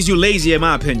 That means you're lazy, in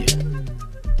my opinion.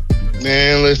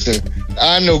 Man, listen,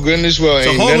 I know goodness well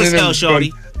ain't none of them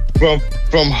shorty.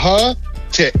 From her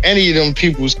to any of them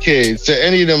people's kids, to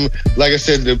any of them, like I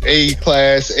said, the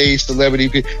A-class, A-celebrity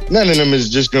people, none of them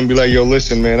is just going to be like, yo,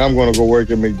 listen, man, I'm going to go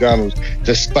work at McDonald's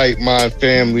despite my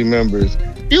family members.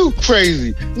 You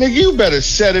crazy. Nigga, you better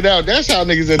set it out. That's how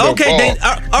niggas end up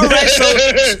all right,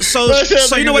 so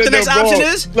you know what the next option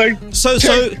is? Like, so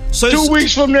 2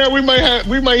 weeks from now, we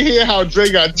might hear how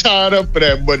Dre got tied up for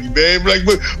that money, man. Like,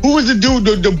 who was the dude?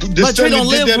 But Dre don't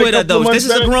live with her, though. This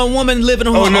is a grown woman living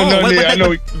on her own. I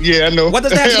know. What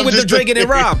does that have to do with the Dre getting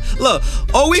robbed? Look,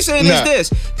 all we saying is this.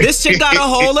 This chick got a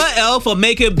hold of L for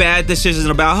making bad decisions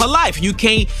about her life. You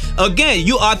can't, again,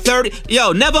 you are 30.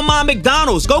 Yo, never mind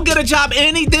McDonald's. Go get a job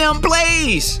any damn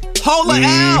place. Hold the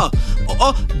L.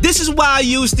 This is why I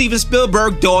use Steven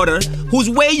Spielberg's daughter, who's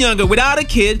way younger, without a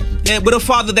kid, and with a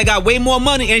father that got way more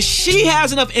money, and she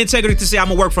has enough integrity to say, I'm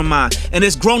gonna work for mine. And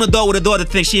this grown adult with a daughter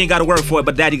thinks she ain't gotta work for it,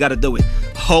 but daddy gotta do it.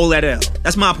 Hold that L.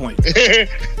 That's my point.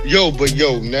 Yo,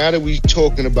 now that we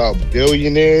talking about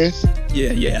billionaires,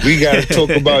 yeah, we gotta talk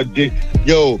about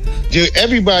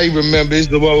everybody remembers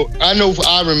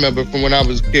I remember from when I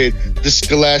was a kid, the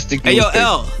Scholastic newspaper. Hey, yo,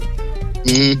 L.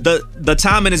 The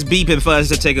timing is beeping for us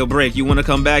to take a break. You want to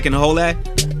come back and hold that?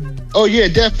 Oh yeah,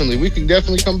 definitely. We can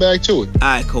definitely come back to it. All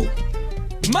right, cool.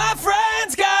 My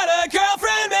friend's got a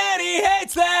girlfriend and he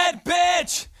hates that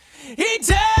bitch. He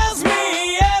tells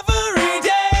me every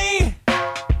day.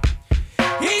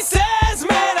 He says,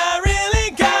 man, I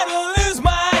really gotta lose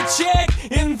my chick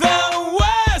in the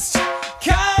worst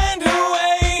kind of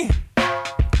way.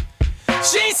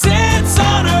 She sits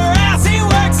on her ass, he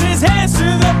works his hands to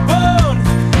the bone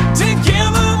to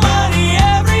give her money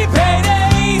every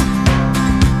payday.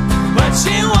 But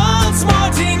she wants more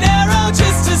dinero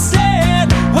just to stay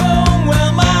at home.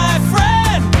 Well, my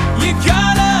friend, you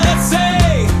gotta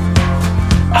say,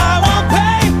 I won't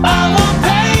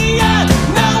pay ya,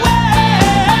 no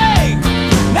way.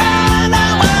 Nah,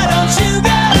 why don't you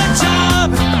get a job?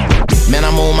 Man,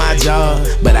 I'm on my job,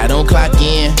 but I don't clock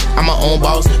in. I'm my own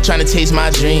boss, trying to chase my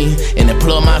dream and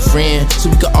employ my friend, so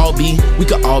we could all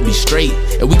be straight,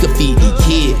 and we could feed these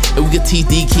kids, and we could teach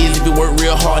these kids. If you work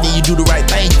real hard and you do the right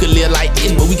thing, you could live like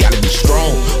this. But we gotta be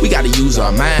strong, we gotta use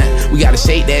our mind, we gotta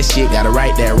shake that shit, gotta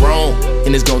right that wrong,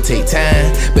 and it's gonna take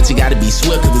time. But you gotta be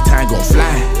swift, cause the time gon'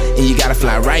 fly, and you gotta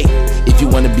fly right. If you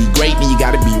wanna be great, then you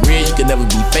gotta be real, you can never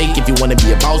be fake. If you wanna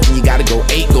be a boss, then you gotta go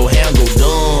 8, go ham, go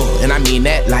dumb. And I mean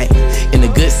that like in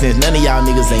a good sense. None of y'all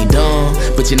niggas ain't dumb,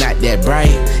 but you're not that bright.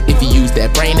 If you use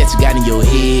that brain that you got in your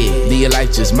head, then your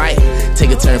life just might take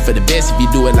a turn for the best. If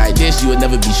you do it like this, you will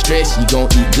never be stressed. You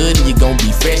gon' eat good and you gon'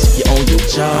 be fresh if you own your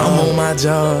job. I'm on my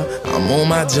job, I'm on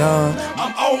my job.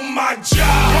 I'm on my job,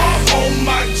 I'm on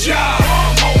my job,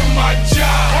 I'm on my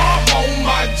job, I'm on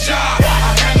my job.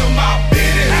 I handle my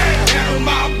business, I handle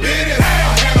my business, I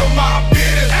handle my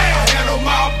business, I handle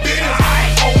my business.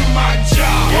 I'm on my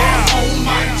job, I'm on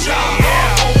my job,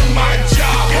 I'm on my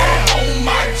job, I'm on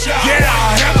my job. Yeah,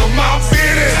 I handle my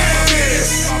business,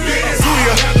 I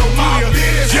handle my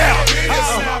business, yeah.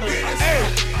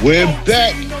 We're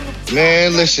back,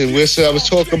 man. Listen, I was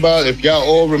talking about, if y'all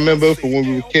all remember from when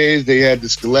we were kids, they had the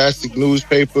Scholastic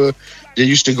newspaper. They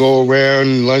used to go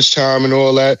around lunchtime and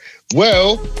all that.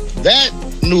 Well, that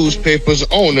newspaper's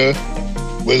owner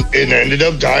ended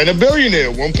up dying a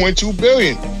billionaire, 1.2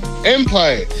 billion.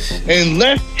 Empire, and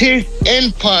left his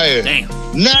empire. Damn.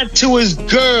 Not to his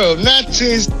girl, not to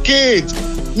his kids,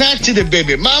 not to the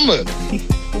baby mama,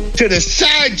 to the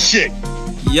side chick.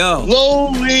 Yo.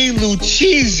 Loli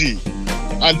Lucchese.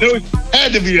 I know it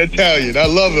had to be Italian. I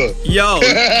love her. Yo,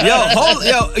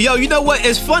 you know what?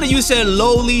 It's funny you said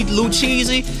Loli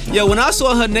Lucchese. Yo, when I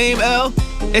saw her name, L,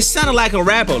 it sounded like a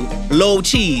rapper. Low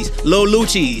cheese. Low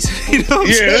Lucchese. You know what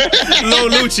I'm saying? Low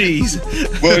Lucchese.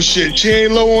 Well, shit, she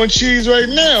ain't low on cheese right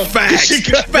now. Facts. She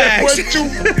got that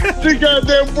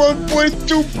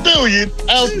 1.2 billion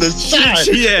out the side.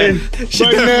 Yeah. And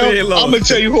right now, I'm going to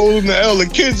tell you holding the L. The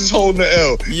kids is holding the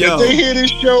L. Yo. If they hear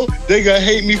this show, they going to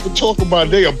hate me for talking about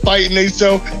it. They are biting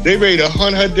themselves. They ready to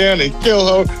hunt her down and kill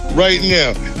her right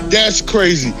now. That's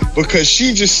crazy because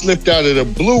she just slipped out of the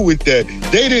blue with that.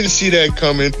 They didn't see that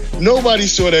coming. Nobody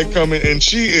saw that coming, and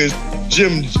she is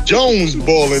Jim Jones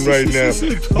balling right now.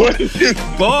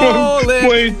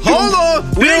 Balling. Hold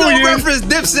on. We ain't gonna reference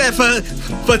Dipset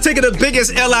for taking the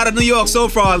biggest L out of New York so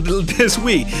far this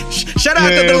week. Shout out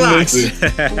to the Locks.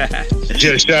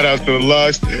 Yeah, shout out to the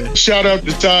Locks. Shout out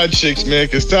to Tide Chicks, man,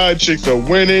 because Tide Chicks are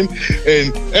winning,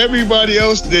 and everybody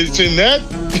else that's in that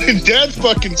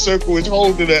fucking circle is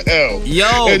holding an L.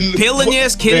 Yo,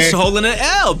 Billionaire's Kids holding an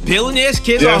L. Billionaire's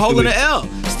Kids are holding an L.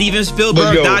 Steven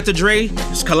Spielberg, Dr. Dre,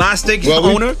 Scholastic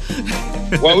owner.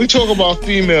 While we talk about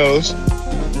females,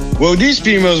 well, these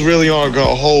females really aren't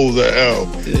gonna hold the L.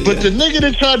 But the nigga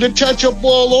that tried to touch up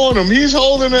all on him, he's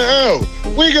holding the L.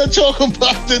 We gonna talk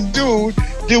about the dude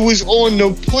that was on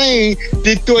the plane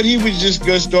that thought he was just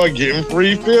gonna start getting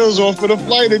free fills off of the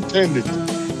flight attendants.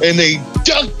 And they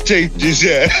duct taped his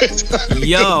ass.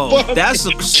 Yo, that's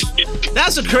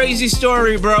a crazy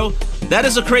story, bro. That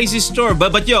is a crazy story.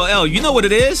 But yo, L, you know what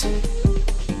it is?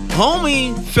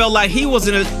 Homie felt like he was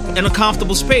in a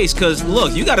comfortable space. Cause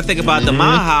look, you gotta think about the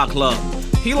Maha Club.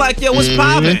 He like, yo, what's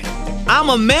poppin'? I'm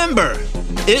a member.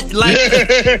 It like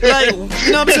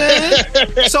you know what I'm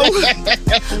saying? So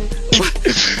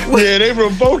yeah, they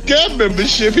revoked that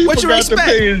membership. He forgot to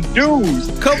pay his dues.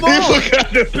 Come on. He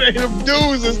forgot to pay them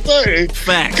dues and something.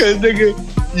 Fact. Cause nigga,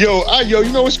 yo,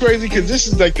 you know what's crazy? Cause this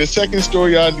is like the second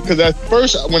story because at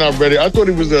first when I read it, I thought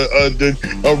it was a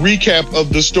recap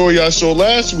of the story I saw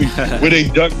last week where they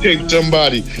duct taped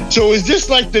somebody. So is this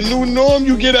like the new norm?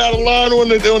 You get out of line on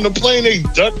the plane, they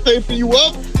duct taping you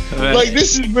up? Right. Like,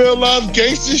 this is real life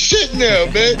gangster shit now,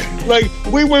 man. Like,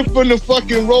 we went from the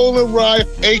fucking roll and ride,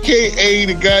 aka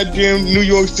the goddamn New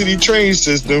York City train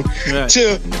system,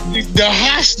 to the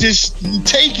hostage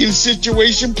taking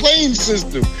situation plane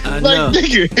system. Like,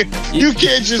 nigga, you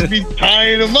can't just be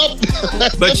tying them up.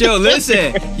 But yo,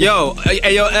 listen, yo,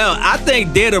 L, I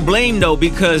think they're to blame though,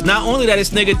 because not only that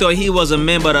this nigga thought he was a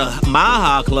member of the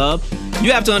Maha Club,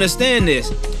 you have to understand this.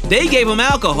 They gave him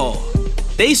alcohol.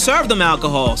 They served him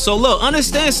alcohol. So look,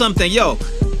 understand something, yo.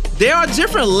 There are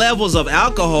different levels of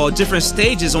alcohol, different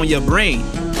stages on your brain.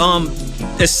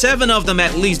 There's 7 of them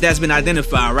at least that's been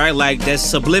identified, right? Like, there's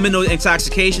subliminal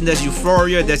intoxication, there's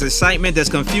euphoria, there's excitement, there's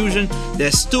confusion,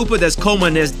 there's stupor, there's coma,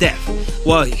 and there's death.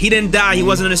 Well, he didn't die, he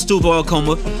wasn't in a stupor or a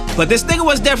coma, but this nigga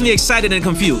was definitely excited and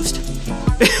confused.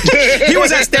 He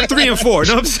was at step 3 and 4, you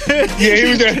know what I'm saying? Yeah, he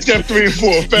was at step 3 and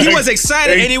 4. Fact. He was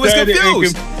excited and he was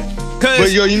confused.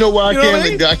 But yo, you know why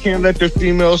I can't let the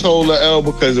females hold the L,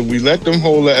 because if we let them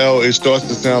hold the L, it starts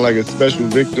to sound like a special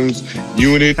victims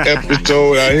unit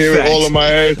episode. I hear it all in my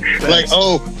head. Like,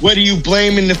 oh, what are you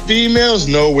blaming the females?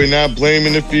 No, we're not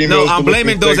blaming the females. No, I'm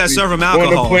blaming those that serve them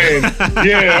alcohol.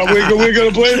 Yeah, we're gonna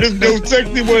blame those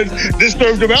sexy ones that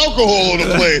serve them alcohol on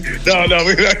the plane. No,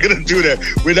 we're not gonna do that.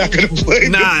 We're not gonna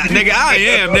blame. Nah, nigga, I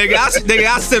am, nigga.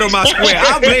 I sit on my square.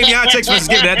 I blame y'all chicks for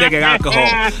giving that nigga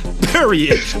alcohol.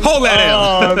 Period. Hold that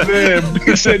out. Oh man,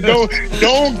 he said don't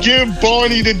give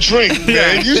Barney the drink,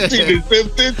 man. You see the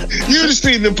Simpsons, you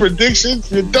see the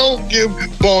predictions. You don't give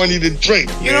Barney the drink.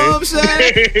 Man. You know what I'm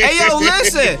saying? Hey yo,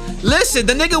 listen.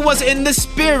 The nigga was in the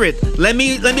spirit. Let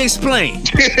me explain.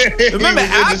 Remember,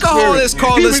 alcohol is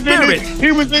called the spirit.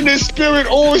 He was in the spirit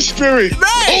or spirit.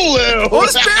 Right. Or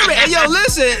spirit. Hey yo,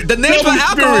 listen. The name for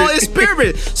alcohol is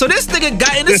spirit. So this nigga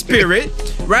got in the spirit,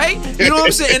 right? You know what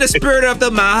I'm saying? In the spirit of the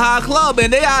Maha Club,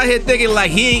 and they out here thinking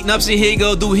like he ain't Nupsy, he ain't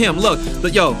gonna do him. Look,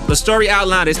 yo, the story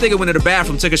outlined. This nigga went to the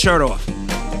bathroom, took his shirt off,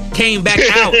 came back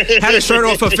out, had his shirt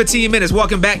off for 15 minutes,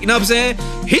 walking back. You know what I'm saying?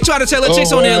 He tried to tell the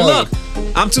chicks on there, look,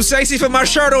 I'm too sexy for my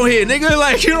shirt on here, nigga.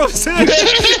 Like, you know what I'm saying?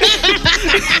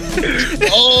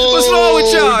 What's wrong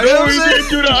with y'all? You know what I'm saying?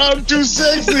 Do the I'm too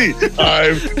sexy.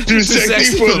 I'm too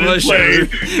sexy for this plane.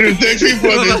 Too sexy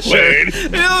for this plane. You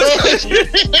know what I'm saying?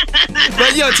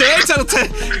 But yo,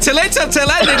 till they tell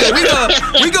that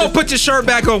nigga, we gonna put your shirt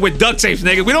back on with duct tape,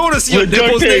 nigga. We don't want to see your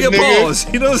nipples, nigga.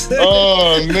 Pause. You know what I'm saying?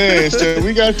 Oh man, so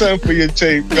we got something for your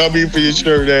tape. I mean for your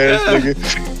shirt, ass nigga.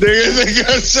 They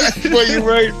got something for you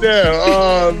right now.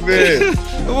 Oh man.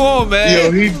 Come on, man.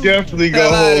 Yo, he definitely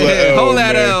got hold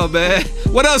that L, man.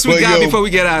 What else we got before we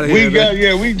get out of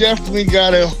here? We definitely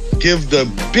gotta give the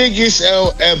biggest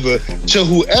L ever to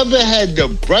whoever had the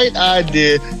bright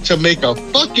idea to make a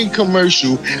fucking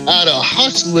commercial out of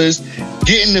hustlers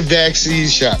getting the vaccine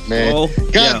shot, man.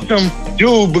 Got some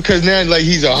dude, because now like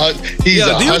he's a hustler. Do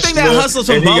you think that hustler's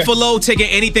from Buffalo taking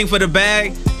anything for the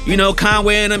bag? You know,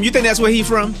 Conway and them. You think that's where he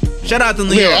from? Shout out to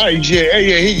New York.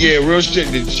 Yeah, real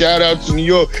shit. Shout out to New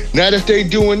York. Not if they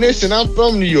doing this, and I'm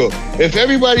from New York. If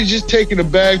everybody's just taking a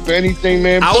bag for anything,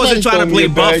 man. I wasn't trying to play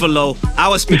Buffalo. I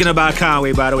was speaking about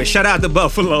Conway, by the way. Shout out to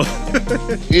Buffalo.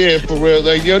 Yeah, for real.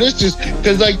 Like, yo, this just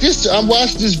because like this. I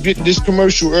watched this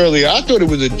commercial earlier. I thought it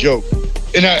was a joke.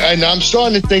 And I'm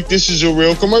starting to think this is a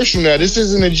real commercial now. This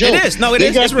isn't a joke. It is. No, it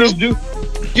is. It's real.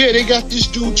 Yeah, they got this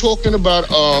dude talking about,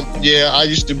 I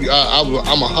used to be,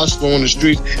 I'm a hustler on the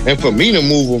streets, and for me to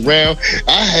move around,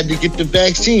 I had to get the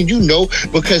vaccine, you know,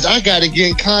 because I got to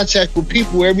get in contact with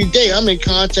people every day. I'm in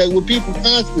contact with people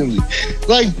constantly.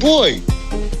 Like, boy,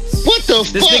 what the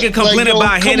fuck? This nigga complaining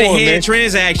about hand-to-hand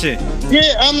transaction.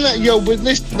 Yeah, I'm not, but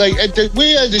listen, like,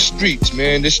 we as the streets,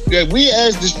 man, we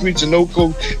as the streets are no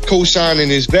co-signing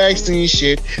this vaccine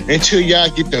shit until y'all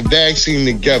get the vaccine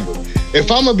together. If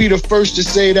I'm gonna be the first to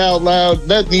say it out loud,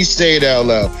 let me say it out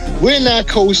loud. We're not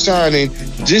co-signing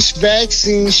this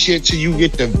vaccine shit till you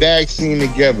get the vaccine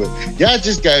together. Y'all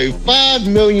just got 5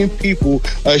 million people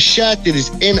a shot that is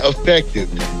ineffective.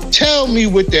 Tell me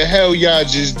what the hell y'all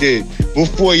just did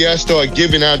before y'all start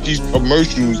giving out these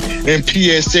commercials and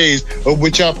PSAs of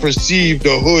which y'all perceive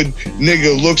the hood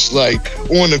nigga looks like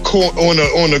on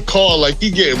the car like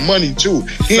he getting money too.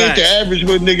 He ain't the average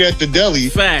hood nigga at the deli.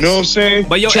 Facts. You know what I'm saying?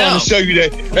 But trying to sell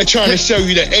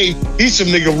you that, hey, he's some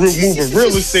nigga moving real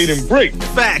estate and brick.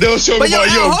 Facts. They'll show me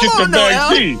why get the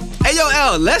vaccine. Hey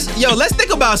L, let's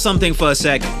think about something for a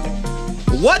second.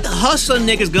 What hustler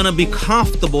nigga's gonna be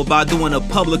comfortable by doing a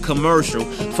public commercial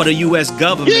for the U.S.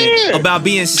 government about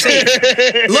being safe?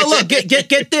 Look,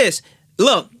 get this.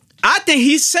 Look, I think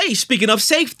he's safe, speaking of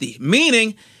safety,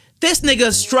 meaning This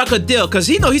nigga struck a deal because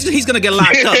he know he's gonna get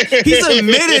locked up. He's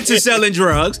admitted to selling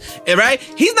drugs, right?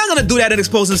 He's not gonna do that and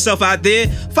expose himself out there.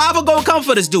 Five will go come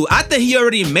for this dude. I think he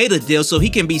already made a deal so he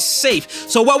can be safe.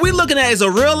 So what we're looking at is a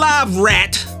real live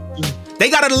rat. They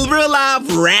got a real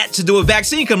live rat to do a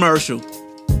vaccine commercial.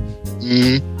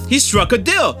 He struck a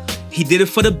deal. He did it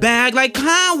for the bag like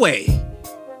Conway.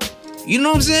 You know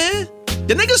what I'm saying?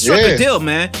 The nigga struck a deal,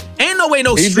 man. Ain't no way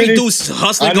no street dude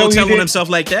hustling go telling himself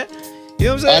like that. You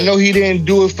know what I'm saying? I know he didn't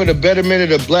do it for the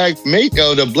betterment of the black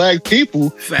the black people.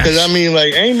 Because I mean,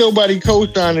 like, ain't nobody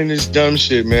co-signing this dumb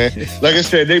shit, man. Like I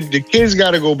said, the kids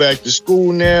got to go back to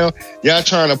school now. Y'all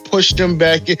trying to push them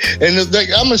back in. And like,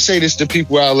 I'm gonna say this to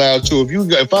people out loud too.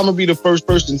 If I'm gonna be the first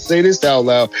person to say this out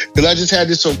loud, because I just had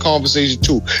this conversation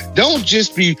too. Don't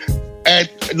just be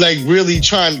really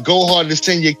trying to go hard to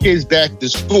send your kids back to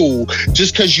school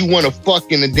just because you want to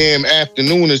fuck in the damn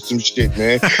afternoon or some shit,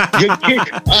 man. Your kid,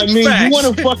 I mean,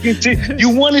 you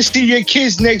want to see your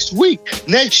kids next week,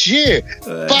 next year,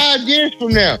 5 years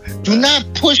from now. Do not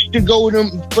push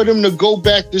for them to go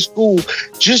back to school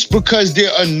just because they're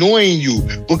annoying you,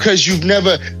 because you've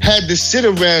never had to sit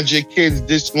around your kids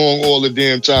this long all the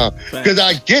damn time. Because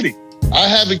I get it. I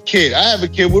have a kid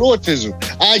with autism.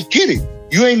 I get it.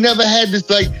 You ain't never had this,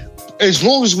 like, as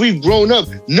long as we've grown up,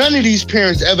 none of these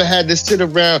parents ever had to sit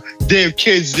around their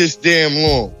kids this damn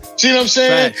long. See what I'm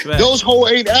saying? Facts. Those whole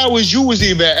 8 hours, you was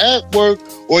either at work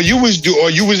or you was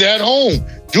at home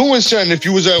doing something. If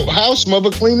you was a house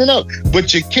mother cleaning up,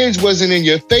 but your kids wasn't in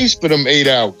your face for them 8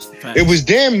 hours. Facts. It was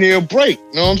damn near a break.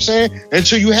 You know what I'm saying? And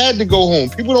so you had to go home.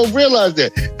 People don't realize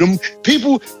that. You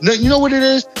know what it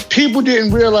is? People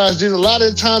didn't realize that a lot of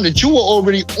the time that you were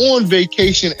already on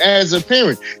vacation as a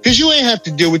parent, because you ain't have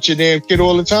to deal with your damn kid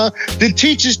all the time. The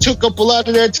teachers took up a lot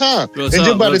of that time.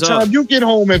 Then by the time you get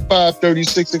home at 5:30,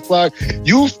 6 o'clock,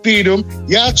 you feed them.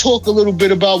 Y'all talk a little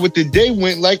bit about what the day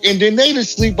went like, and then they to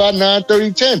sleep by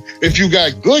 9:30, 10 if you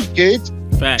got good kids.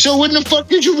 Fact. So when the fuck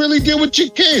did you really deal with your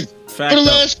kids? For the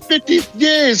last 50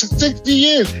 years, 60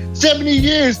 years, 70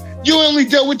 years, you only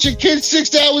dealt with your kids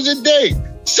 6 hours a day.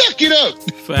 Suck it up.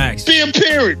 Facts. Be a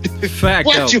parent. Fact.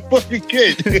 Watch your fucking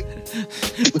kid.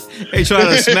 They trying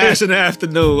to smash in the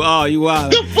afternoon. Oh, you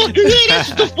wild. The fuck is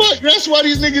that? That's why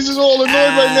these niggas is all annoyed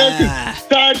right now, because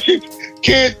side chicks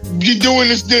can't be doing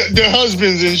this their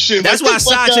husbands and shit. That's why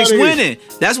side chicks winning.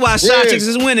 That's why side chicks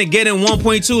is winning, getting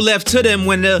 1.2 left to them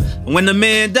when the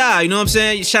man die. You know what I'm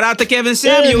saying? Shout out to Kevin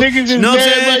Samuel. Niggas is you know what I'm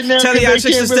mad saying? right now. Tell y'all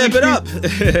chicks to step it up.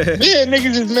 Yeah,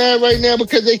 niggas is mad right now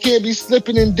because they can't be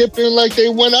slipping and dipping like they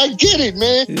want. I get it,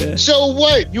 man. Yeah. So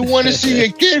what? You want to see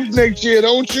your kids next year,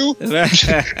 don't you? That's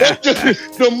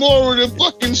the moral of the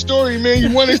fucking story, man.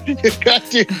 You want to see your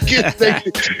goddamn kids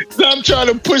next year. So I'm trying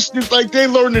to push this like they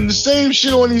learning the same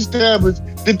shit on these tablets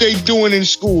that they doing in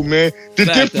school, man. The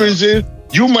difference is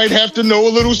you might have to know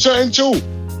a little something too.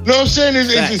 You know what I'm saying?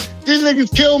 These niggas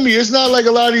kill me. It's not like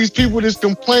a lot of these people that's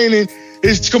complaining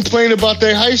about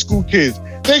their high school kids.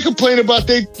 They complain about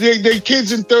their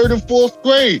kids in 3rd and 4th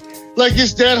grade. Like,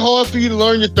 it's that hard for you to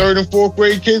learn your 3rd and 4th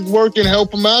grade kids work and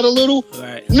help them out a little?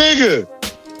 Right. Nigga.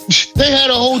 They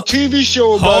had a whole TV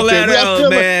show about hold that L,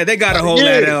 man. Like, they gotta hold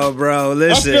that L, bro.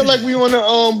 Listen. I feel like we on the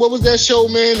what was that show,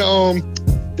 man?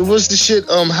 What's the shit?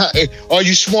 Are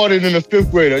you smarter than a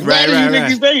 5th grader? Right.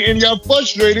 Niggas ain't, and y'all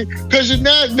frustrated because you're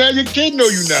not. Now your kid know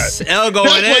you're not. L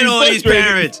going in on these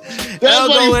parents. L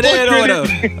going in on them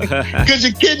because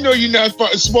your kid know you're not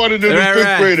smarter than a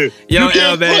 5th grader. Yo, you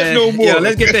L, man. No more. Yo,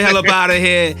 let's get the hell up out of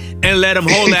here and let them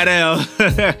hold that L.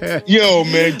 Yo,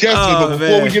 man, definitely. But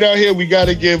before we get out here, we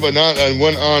gotta give one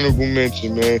honorable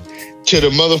mention, man, to the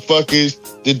motherfuckers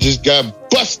that just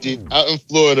got busted out in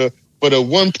Florida for the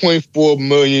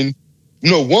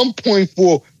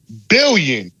 $1.4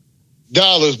 billion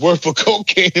worth of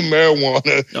cocaine and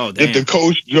marijuana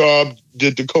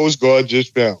that the Coast Guard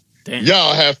just found. Damn.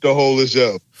 Y'all have to hold us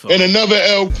up. And another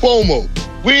El Cuomo.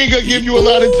 We ain't gonna give you a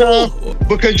lot of time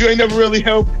because you ain't never really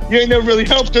helped. You ain't never really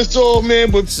helped us all, man.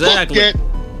 But fuck that.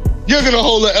 You're gonna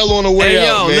hold an L on the way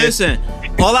out, man. Listen.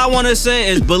 All I want to say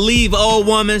is believe old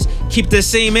women. Keep the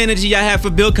same energy y'all have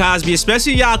for Bill Cosby,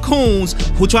 especially y'all coons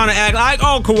who trying to act like,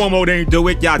 oh, Cuomo didn't do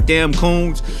it, y'all damn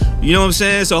coons. You know what I'm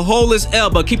saying? So hold this L,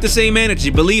 but keep the same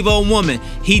energy. Believe old woman.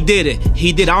 He did it.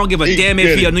 He did. I don't give a damn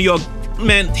if he a New York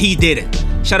man. He did it.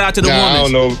 Shout out to the woman. I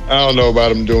don't know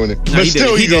about him doing it. No, but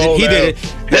still, he did it.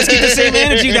 Let's keep the same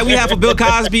energy that we have for Bill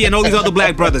Cosby and all these other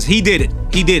black brothers. He did it.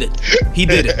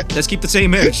 Let's keep the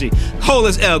same energy. Hold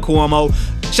us L, Cuomo.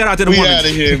 Shout out to the woman. We out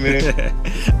of here, man.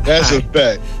 That's a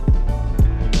fact.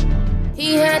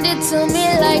 He handed to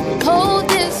me like, hold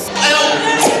this.